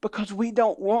 because we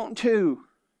don't want to.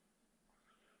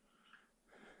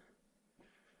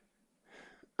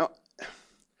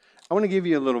 I want to give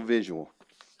you a little visual,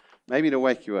 maybe to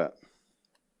wake you up.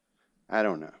 I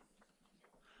don't know.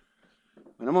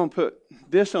 But I'm going to put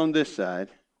this on this side.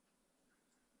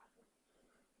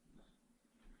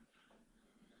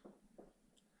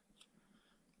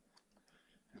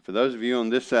 For those of you on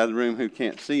this side of the room who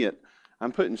can't see it,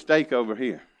 I'm putting steak over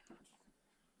here.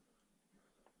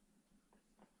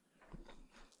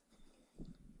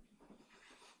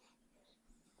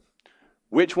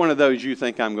 Which one of those you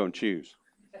think I'm going to choose?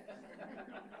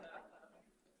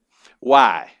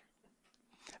 Why?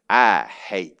 I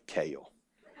hate kale.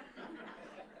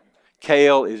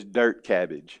 Kale is dirt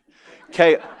cabbage.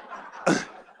 Kale.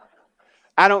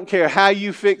 I don't care how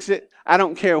you fix it. I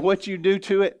don't care what you do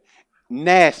to it.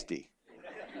 Nasty.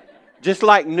 Just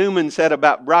like Newman said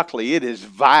about broccoli, it is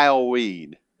vile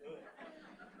weed.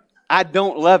 I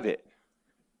don't love it.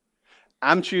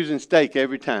 I'm choosing steak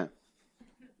every time.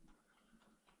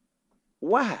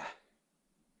 Why?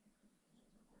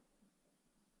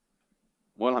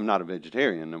 Well, I'm not a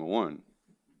vegetarian, number one.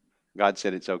 God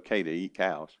said it's okay to eat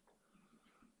cows.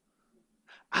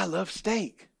 I love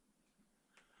steak.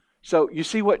 So you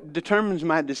see what determines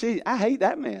my decision? I hate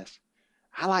that mess.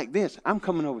 I like this. I'm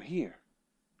coming over here.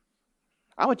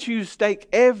 I would choose steak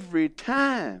every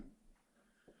time.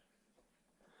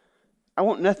 I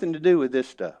want nothing to do with this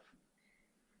stuff.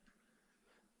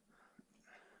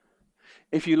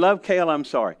 If you love kale, I'm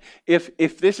sorry.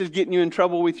 If this is getting you in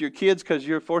trouble with your kids because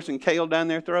you're forcing kale down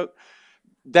their throat,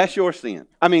 that's your sin.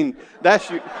 I mean, that's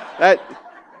your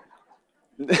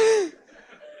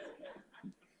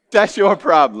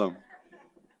problem.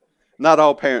 Not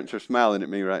all parents are smiling at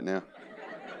me right now.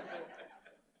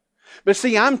 But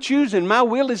see, I'm choosing. My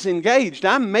will is engaged.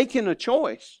 I'm making a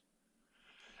choice.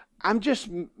 I'm just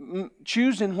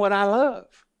choosing what I love.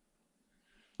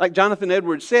 Like Jonathan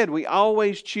Edwards said, we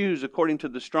always choose according to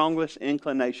the strongest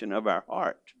inclination of our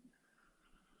heart.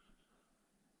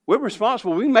 We're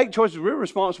responsible. We make choices. We're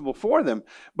responsible for them.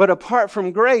 But apart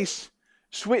from grace,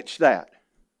 switch that.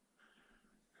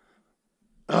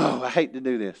 Oh, I hate to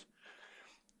do this.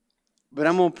 But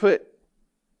I'm going to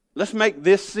let's make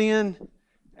this sin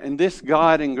and this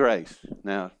God and grace.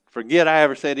 Now, forget I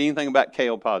ever said anything about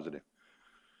kale positive.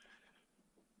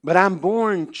 But I'm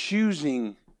born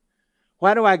choosing.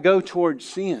 Why do I go towards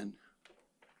sin?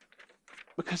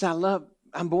 Because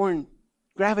I'm born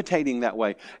gravitating that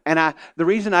way. And the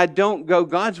reason I don't go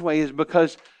God's way is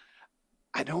because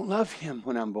I don't love Him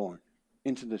when I'm born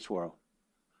into this world.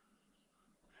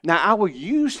 Now, I will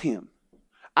use Him.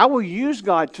 I will use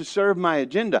God to serve my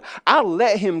agenda. I'll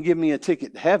let Him give me a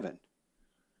ticket to heaven.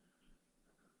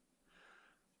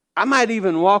 I might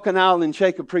even walk an aisle and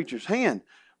shake a preacher's hand,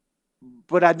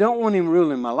 but I don't want Him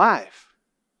ruling my life.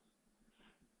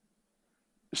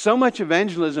 So much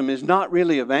evangelism is not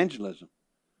really evangelism.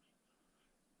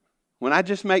 When I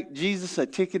just make Jesus a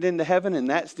ticket into heaven and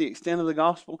that's the extent of the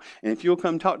gospel, and if you'll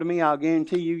come talk to me, I'll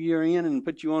guarantee you're in and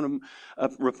put you on a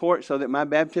report so that my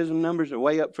baptism numbers are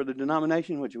way up for the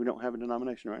denomination, which we don't have a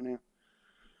denomination right now.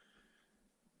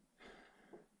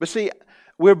 But see,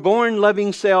 we're born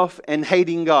loving self and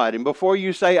hating God. And before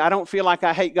you say, I don't feel like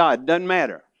I hate God, doesn't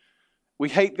matter. We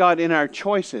hate God in our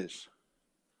choices.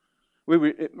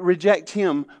 We reject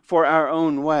Him for our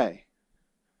own way.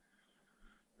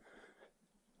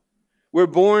 We're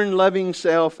born loving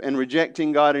self and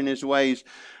rejecting God in His ways.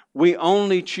 We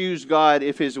only choose God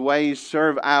if His ways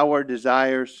serve our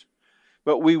desires.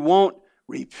 But we won't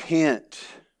repent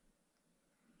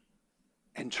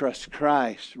and trust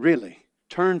Christ, really.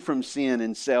 Turn from sin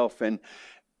and self and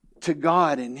to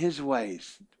God and His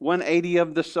ways. 180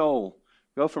 of the soul.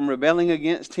 Go from rebelling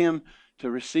against Him to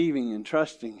receiving and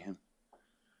trusting Him.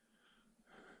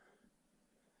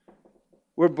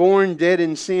 We're born dead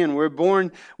in sin. We're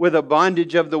born with a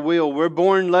bondage of the will. We're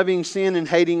born loving sin and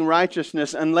hating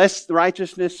righteousness unless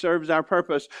righteousness serves our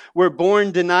purpose. We're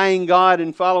born denying God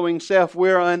and following self.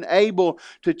 We're unable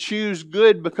to choose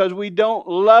good because we don't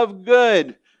love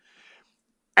good.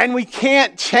 And we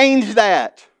can't change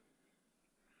that.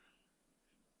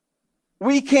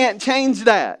 We can't change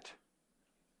that.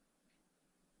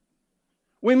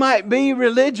 We might be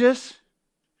religious.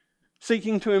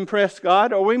 seeking to impress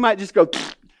God, or we might just go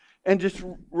and just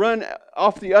run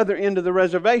off the other end of the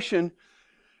reservation.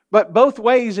 But both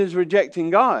ways is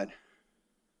rejecting God.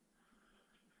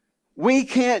 We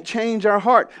can't change our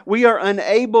heart. We are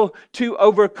unable to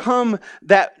overcome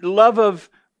that love of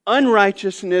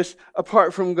unrighteousness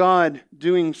apart from God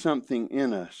doing something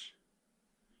in us.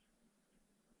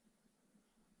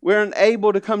 We're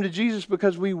unable to come to Jesus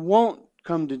because we won't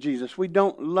come to Jesus. We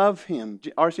don't love Him.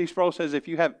 R.C. Sproul says if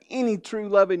you have any true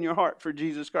love in your heart for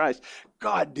Jesus Christ,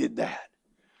 God did that.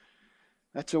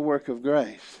 That's a work of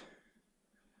grace.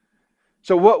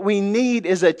 So what we need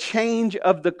is a change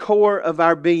of the core of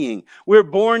our being. We're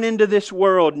born into this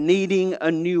world needing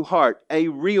a new heart, a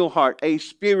real heart, a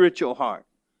spiritual heart.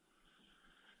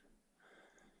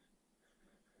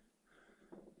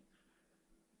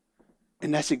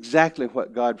 And that's exactly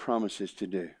what God promises to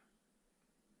do.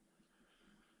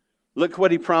 Look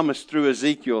what He promised through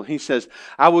Ezekiel. He says,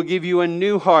 I will give you a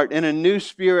new heart and a new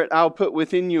spirit I'll put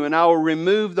within you, and I will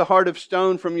remove the heart of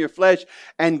stone from your flesh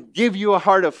and give you a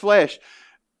heart of flesh.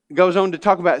 Goes on to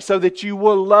talk about it, so that you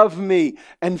will love me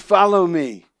and follow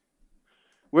me.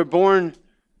 We're born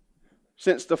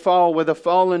since the fall with a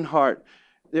fallen heart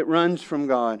that runs from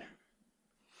God,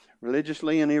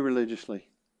 religiously and irreligiously.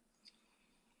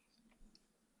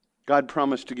 God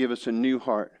promised to give us a new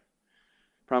heart.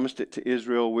 Promised it to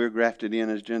Israel. We're grafted in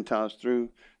as Gentiles through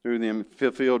them,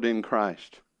 fulfilled in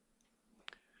Christ.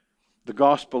 The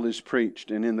gospel is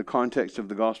preached, and in the context of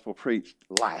the gospel preached,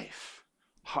 life,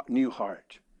 new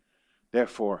heart.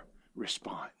 Therefore,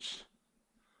 response.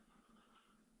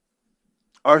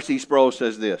 R.C. Sproul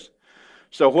says this,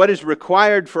 so what is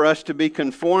required for us to be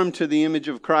conformed to the image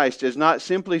of Christ is not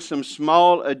simply some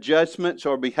small adjustments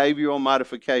or behavioral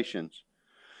modifications,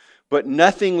 but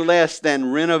nothing less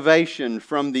than renovation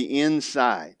from the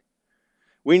inside.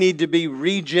 We need to be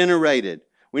regenerated.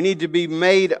 We need to be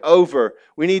made over.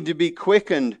 We need to be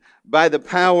quickened by the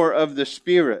power of the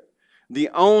Spirit. The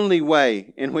only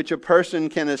way in which a person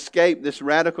can escape this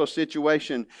radical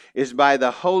situation is by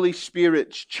the Holy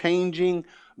Spirit's changing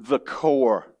the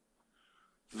core,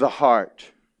 the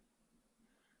heart.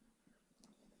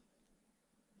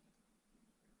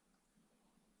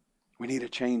 We need a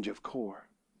change of core.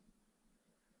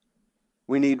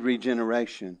 We need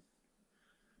regeneration.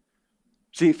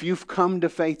 See, if you've come to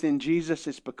faith in Jesus,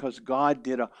 it's because God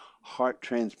did a heart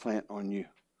transplant on you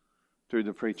through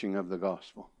the preaching of the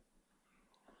gospel.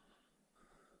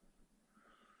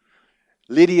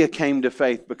 Lydia came to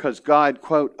faith because God,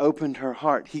 quote, opened her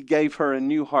heart. He gave her a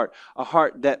new heart, a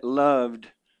heart that loved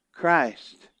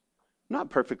Christ. Not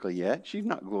perfectly yet. She's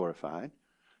not glorified,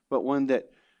 but one that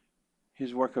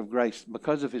His work of grace,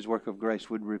 because of His work of grace,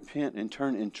 would repent and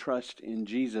turn and trust in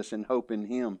Jesus and hope in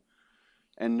Him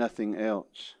and nothing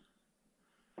else.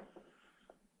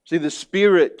 See, the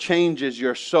Spirit changes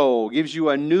your soul, gives you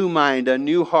a new mind, a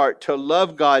new heart to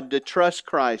love God, to trust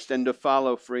Christ, and to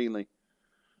follow freely.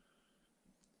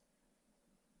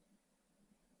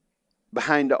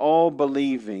 Behind all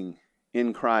believing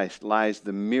in Christ lies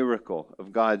the miracle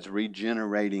of God's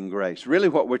regenerating grace. Really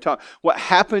what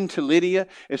happened to Lydia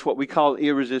is what we call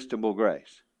irresistible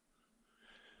grace.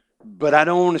 But I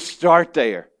don't want to start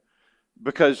there,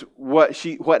 because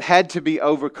what had to be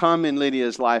overcome in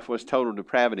Lydia's life was total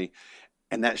depravity.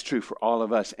 And that's true for all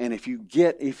of us. And if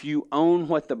you own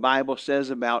what the Bible says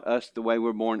about us, the way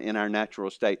we're born in our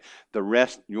natural state, the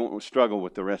rest, you won't struggle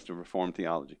with the rest of Reformed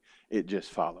theology. It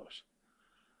just follows.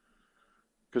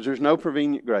 Because there's no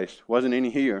prevenient grace. Wasn't any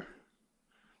here.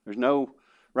 There's no,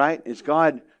 right? It's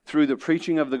God, through the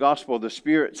preaching of the gospel, the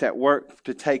Spirit's at work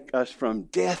to take us from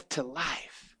death to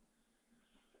life.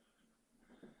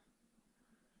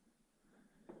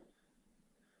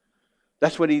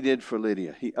 That's what He did for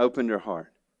Lydia. He opened her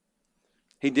heart.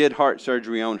 He did heart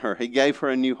surgery on her. He gave her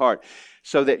a new heart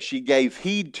so that she gave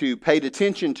heed to, paid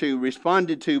attention to,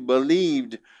 responded to,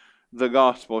 believed the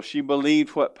gospel. She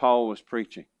believed what Paul was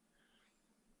preaching.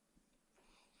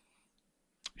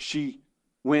 She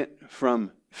went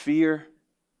from fear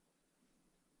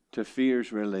to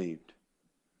fears relieved.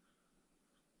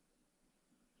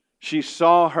 She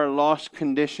saw her lost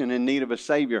condition in need of a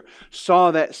Savior, saw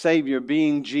that Savior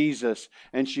being Jesus,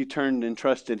 and she turned and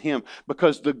trusted Him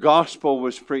because the gospel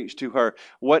was preached to her.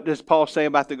 What does Paul say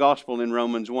about the gospel in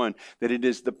Romans 1? That it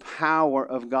is the power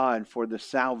of God for the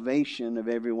salvation of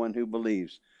everyone who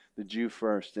believes. The Jew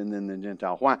first and then the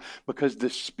Gentile. Why? Because the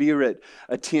Spirit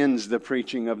attends the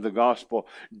preaching of the gospel,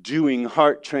 doing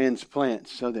heart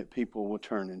transplants so that people will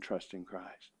turn and trust in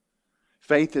Christ.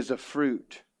 Faith is a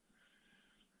fruit.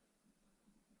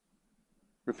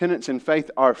 Repentance and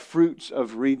faith are fruits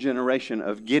of regeneration,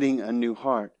 of getting a new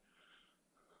heart.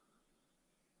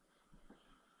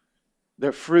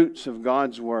 They're fruits of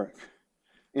God's work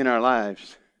in our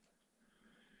lives.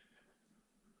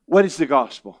 What is the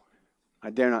gospel?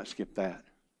 I dare not skip that.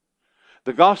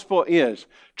 The gospel is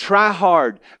try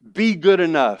hard, be good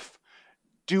enough,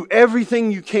 do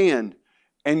everything you can,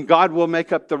 and God will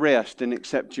make up the rest and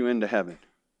accept you into heaven.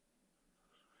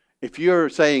 If you're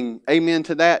saying amen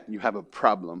to that, you have a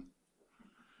problem.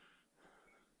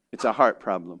 It's a heart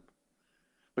problem,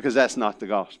 because that's not the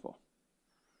gospel.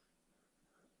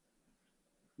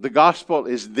 The gospel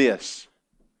is this: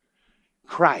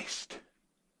 Christ,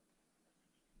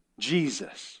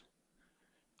 Jesus,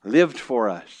 lived for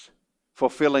us,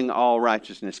 fulfilling all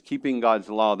righteousness, keeping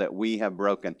God's law that we have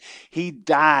broken. He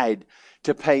died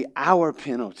to pay our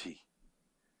penalty.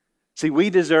 See,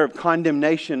 we deserve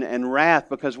condemnation and wrath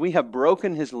because we have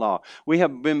broken His law. We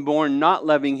have been born not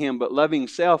loving Him, but loving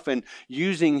self and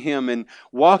using Him and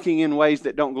walking in ways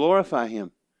that don't glorify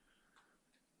Him.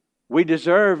 We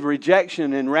deserve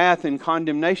rejection and wrath and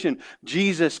condemnation.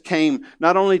 Jesus came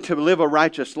not only to live a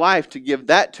righteous life, to give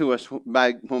that to us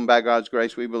by God's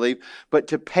grace we believe, but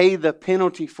to pay the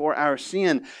penalty for our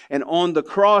sin. And on the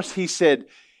cross He said,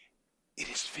 "It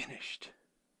is finished."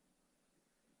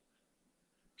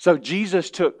 So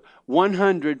Jesus took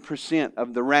 100%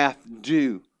 of the wrath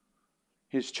due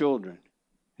His children,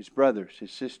 His brothers,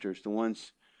 His sisters, the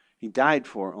ones He died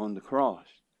for on the cross.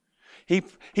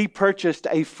 He purchased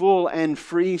a full and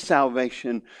free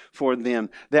salvation for them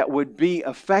that would be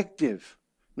effective,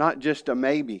 not just a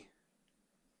maybe.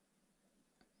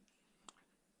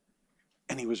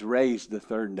 And He was raised the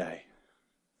third day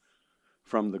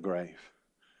from the grave,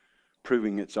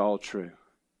 proving it's all true.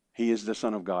 He is the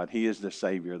Son of God. He is the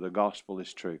Savior. The gospel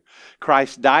is true.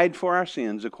 Christ died for our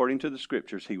sins according to the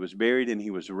Scriptures. He was buried and He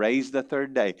was raised the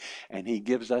third day. And He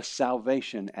gives us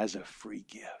salvation as a free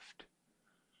gift.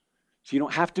 So you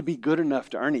don't have to be good enough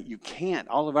to earn it. You can't.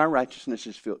 All of our righteousness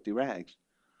is filthy rags.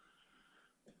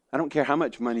 I don't care how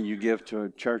much money you give to a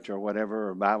church or whatever,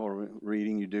 or Bible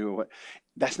reading you do. Or what.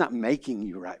 That's not making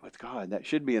you right with God. That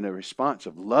should be in a response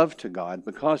of love to God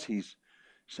because He's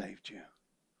saved you.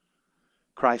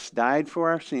 Christ died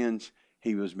for our sins.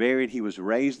 He was buried. He was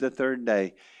raised the third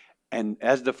day. And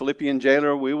as the Philippian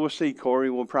jailer, we will see,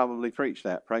 Corey will probably preach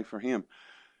that. Pray for him.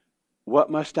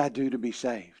 What must I do to be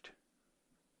saved?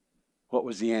 What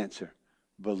was the answer?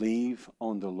 Believe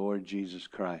on the Lord Jesus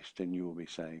Christ and you will be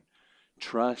saved.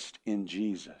 Trust in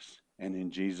Jesus and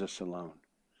in Jesus alone.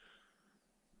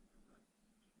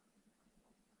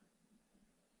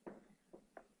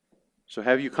 So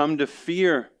have you come to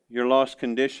fear your lost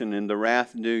condition and the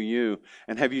wrath due you?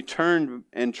 And have you turned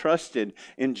and trusted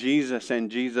in Jesus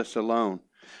and Jesus alone?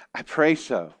 I pray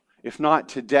so. If not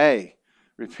today,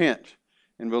 repent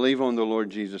and believe on the Lord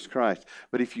Jesus Christ.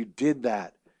 But if you did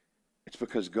that, it's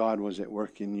because God was at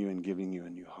work in you and giving you a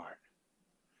new heart.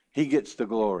 He gets the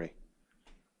glory,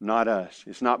 not us.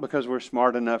 It's not because we're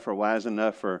smart enough or wise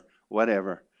enough or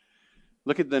whatever.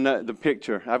 Look at the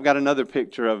picture. I've got another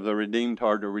picture of the redeemed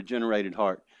heart or regenerated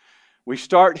heart. We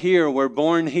start here, we're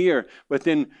born here, but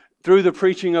then through the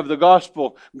preaching of the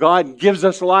gospel, God gives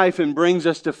us life and brings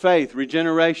us to faith,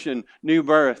 regeneration, new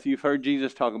birth. You've heard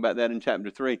Jesus talk about that in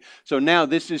chapter 3. So now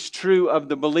this is true of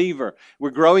the believer. We're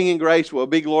growing in grace. We'll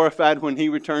be glorified when He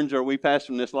returns or we pass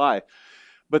from this life.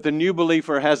 But the new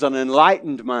believer has an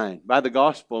enlightened mind by the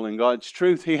gospel and God's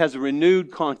truth. He has a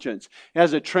renewed conscience. He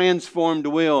has a transformed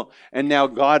will and now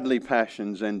godly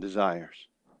passions and desires.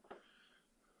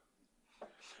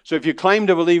 So if you claim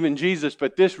to believe in Jesus,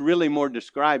 but this really more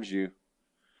describes you,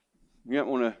 you don't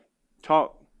want to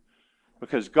talk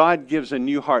because God gives a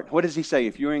new heart. What does He say?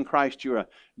 If you're in Christ, you're a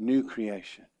new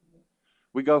creation.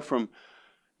 We go from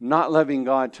not loving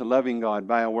God to loving God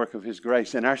by a work of His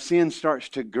grace. And our sin starts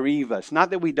to grieve us. Not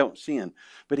that we don't sin,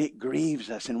 but it grieves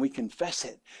us and we confess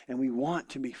it and we want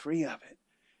to be free of it.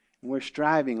 And we're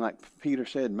striving, like Peter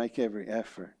said, make every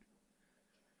effort.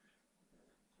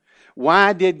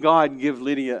 Why did God give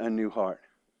Lydia a new heart?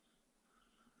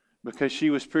 Because she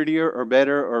was prettier or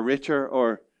better or richer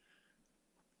or...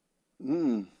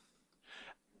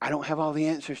 I don't have all the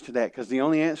answers to that because the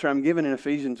only answer I'm given in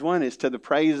Ephesians 1 is to the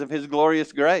praise of His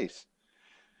glorious grace.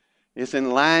 It's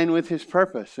in line with His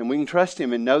purpose and we can trust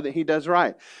Him and know that He does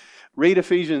right. Read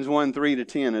Ephesians 1,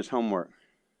 3-10 as homework.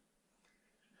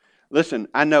 Listen,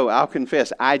 I know, I'll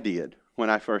confess, I did when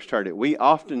I first heard it. We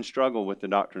often struggle with the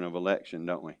doctrine of election,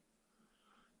 don't we?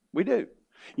 We do.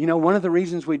 You know, one of the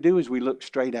reasons we do is we look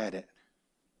straight at it.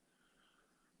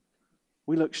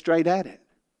 We look straight at it.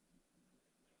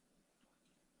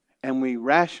 And we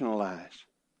rationalize.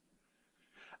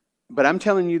 But I'm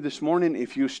telling you this morning,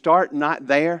 if you start not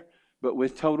there, but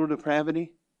with total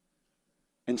depravity,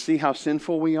 and see how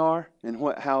sinful we are and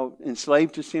how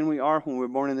enslaved to sin we are when we're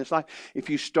born in this life, if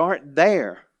you start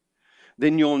there,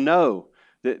 then you'll know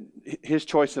that His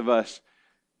choice of us,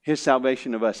 His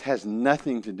salvation of us, has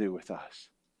nothing to do with us.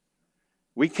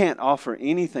 We can't offer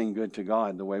anything good to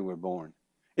God the way we're born.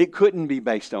 It couldn't be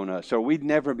based on us, or we'd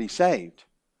never be saved.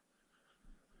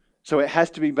 So it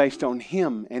has to be based on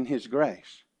Him and His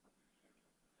grace.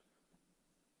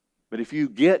 But if you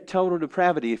get total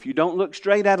depravity, if you don't look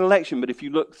straight at election, but if you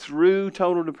look through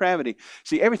total depravity,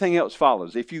 see, everything else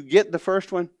follows. If you get the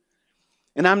first one,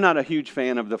 and I'm not a huge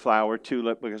fan of the flower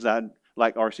tulip because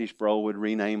like R.C. Sproul would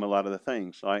rename a lot of the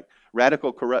things, like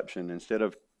radical corruption instead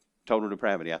of total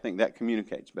depravity. I think that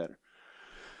communicates better.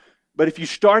 But if you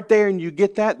start there and you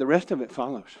get that, the rest of it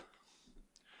follows.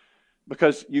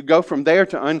 Because you go from there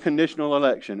to unconditional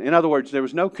election. In other words, there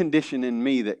was no condition in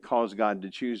me that caused God to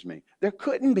choose me. There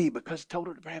couldn't be, because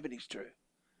total depravity is true.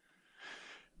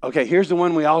 Okay, here's the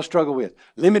one we all struggle with.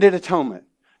 Limited atonement.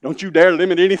 Don't you dare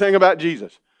limit anything about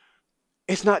Jesus.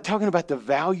 It's not talking about the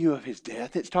value of His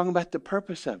death. It's talking about the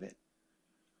purpose of it.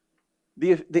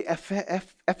 The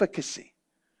efficacy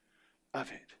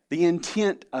of it. The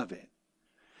intent of it.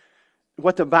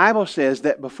 What the Bible says,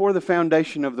 that before the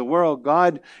foundation of the world,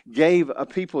 God gave a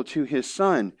people to His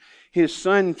Son. His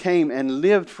Son came and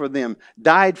lived for them,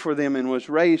 died for them, and was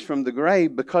raised from the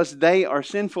grave because they are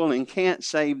sinful and can't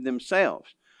save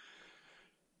themselves.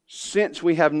 Since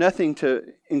we have nothing to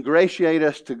ingratiate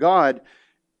us to God,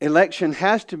 election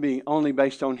has to be only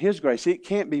based on His grace. It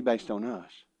can't be based on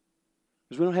us,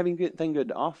 because we don't have anything good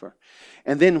to offer.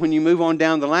 And then when you move on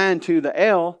down the line to the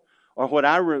L, or what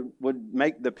I would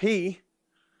make the P,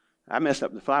 I messed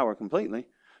up the flower completely,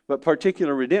 but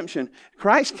particular redemption.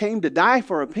 Christ came to die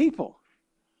for a people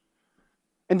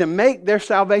and to make their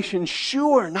salvation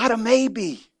sure, not a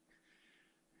maybe.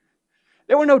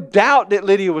 There were no doubt that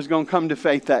Lydia was going to come to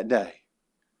faith that day,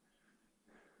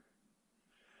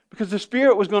 because the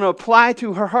Spirit was going to apply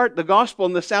to her heart the gospel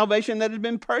and the salvation that had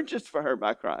been purchased for her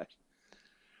by Christ.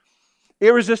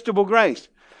 Irresistible grace.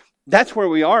 That's where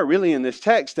we are really in this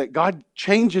text, that God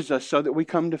changes us so that we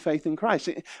come to faith in Christ.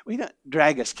 We don't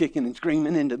drag us kicking and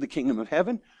screaming into the kingdom of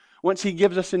heaven. Once He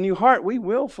gives us a new heart, we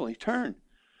willfully turn.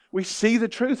 We see the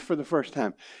truth for the first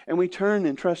time, and we turn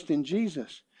and trust in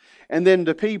Jesus. And then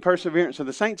the P, perseverance of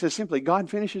the saints, is simply God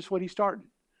finishes what He started.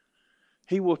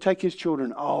 He will take His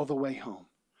children all the way home.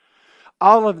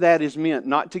 All of that is meant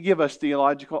not to give us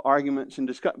theological arguments and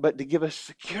discuss, but to give us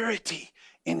security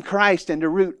in Christ and to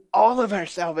root all of our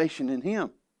salvation in Him.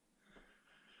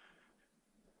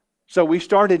 So we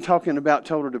started talking about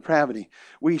total depravity.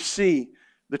 We see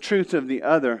the truth of the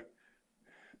other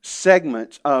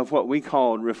segments of what we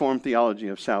called Reformed theology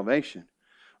of salvation.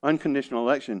 Unconditional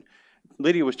election.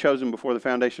 Lydia was chosen before the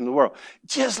foundation of the world,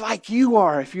 just like you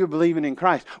are if you're believing in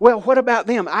Christ. Well, what about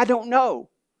them? I don't know.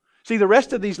 See, the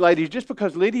rest of these ladies, just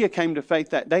because Lydia came to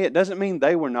faith that day, it doesn't mean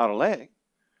they were not elect.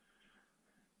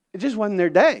 It just wasn't their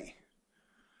day.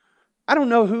 I don't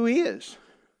know who is.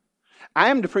 I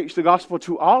am to preach the gospel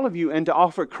to all of you and to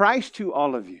offer Christ to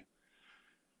all of you.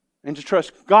 And to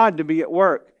trust God to be at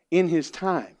work in His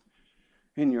time,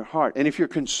 in your heart. And if you're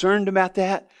concerned about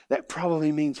that, that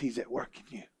probably means He's at work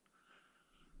in you.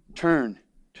 Turn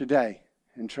today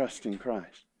and trust in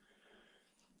Christ.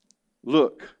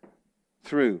 Look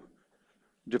through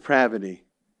depravity,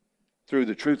 through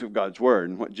the truth of God's Word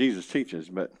and what Jesus teaches,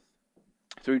 but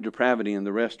through depravity, and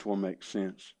the rest will make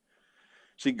sense.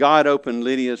 See, God opened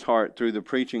Lydia's heart through the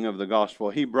preaching of the gospel.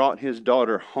 He brought His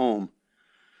daughter home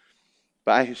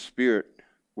by His Spirit,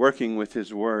 working with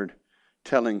His Word,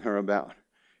 telling her about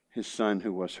His Son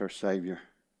who was her Savior.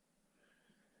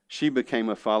 She became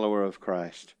a follower of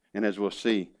Christ. And as we'll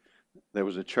see, there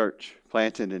was a church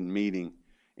planted and meeting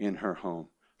in her home.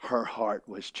 Her heart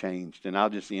was changed. And I'll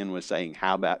just end with saying,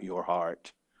 how about your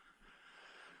heart?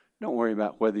 Don't worry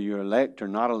about whether you're elect or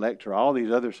not elect or all these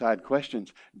other side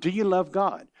questions. Do you love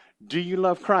God? Do you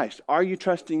love Christ? Are you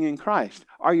trusting in Christ?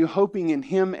 Are you hoping in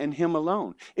Him and Him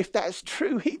alone? If that's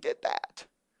true, He did that.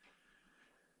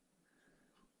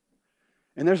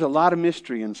 And there's a lot of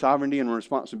mystery in sovereignty and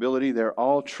responsibility. They're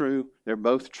all true. They're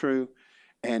both true.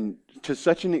 And to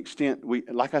such an extent,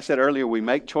 like I said earlier, we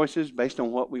make choices based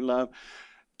on what we love,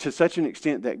 to such an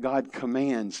extent that God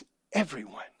commands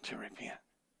everyone to repent.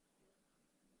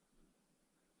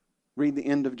 Read the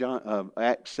end of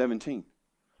Acts 17.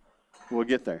 We'll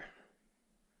get there.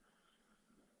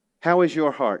 How is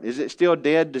your heart? Is it still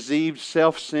dead, deceived,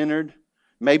 self-centered,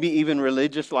 maybe even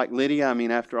religious like Lydia? I mean,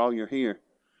 after all, you're here.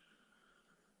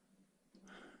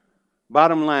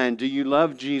 Bottom line, do you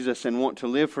love Jesus and want to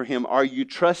live for Him? Are you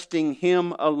trusting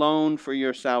Him alone for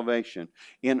your salvation?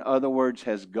 In other words,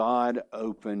 has God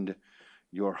opened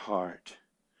your heart?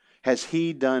 Has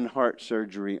He done heart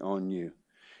surgery on you?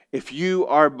 If you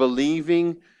are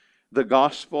believing the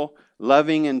gospel,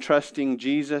 loving and trusting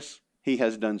Jesus, He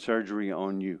has done surgery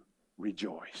on you.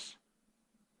 Rejoice.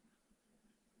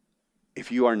 If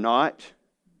you are not,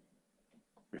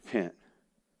 repent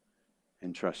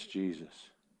and trust Jesus.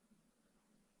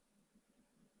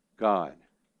 God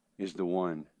is the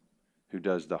one who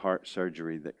does the heart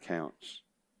surgery that counts.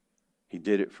 He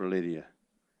did it for Lydia.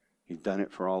 He's done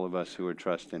it for all of us who are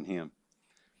trusting Him.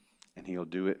 And He'll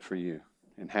do it for you,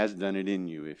 and has done it in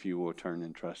you if you will turn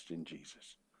and trust in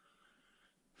Jesus.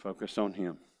 Focus on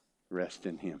Him. Rest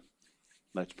in Him.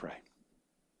 Let's pray.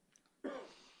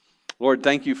 Lord,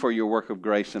 thank you for your work of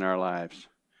grace in our lives.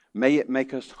 May it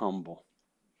make us humble.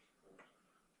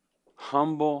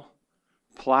 Humble,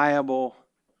 pliable,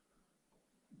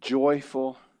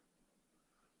 joyful,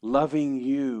 loving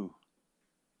you.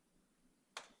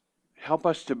 Help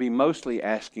us to be mostly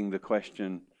asking the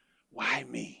question, why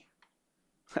me?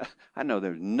 I know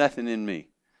there's nothing in me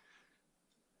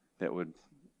that would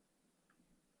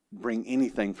bring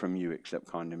anything from you except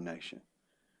condemnation.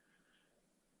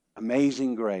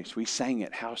 Amazing grace. We sang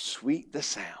it. How sweet the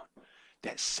sound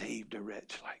that saved a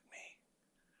wretch like me.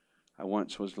 I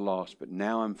once was lost, but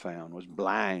now I'm found. Was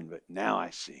blind, but now I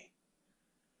see.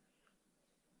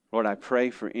 Lord, I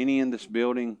pray for any in this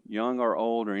building, young or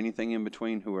old or anything in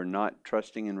between, who are not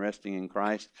trusting and resting in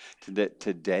Christ, that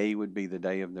today would be the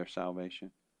day of their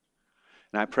salvation.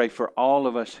 And I pray for all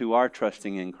of us who are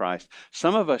trusting in Christ.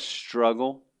 Some of us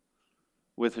struggle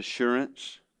with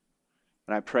assurance,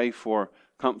 and I pray for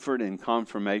comfort and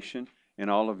confirmation in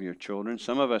all of your children.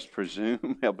 Some of us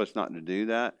presume. Help us not to do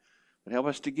that, but help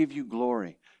us to give you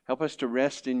glory. Help us to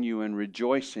rest in you and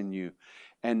rejoice in you.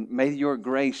 And may your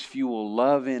grace fuel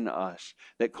love in us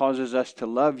that causes us to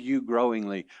love you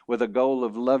growingly, with a goal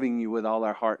of loving you with all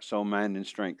our heart, soul, mind, and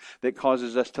strength. That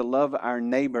causes us to love our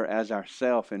neighbor as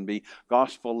ourselves and be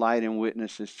gospel light and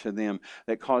witnesses to them.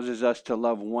 That causes us to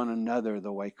love one another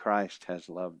the way Christ has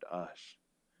loved us.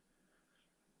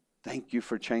 Thank you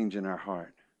for changing our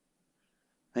heart.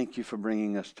 Thank you for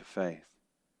bringing us to faith.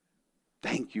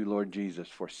 Thank you, Lord Jesus,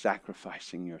 for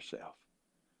sacrificing yourself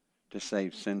to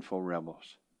save sinful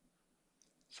rebels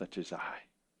such as I.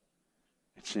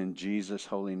 It's in Jesus'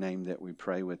 holy name that we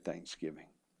pray with thanksgiving.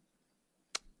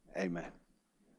 Amen.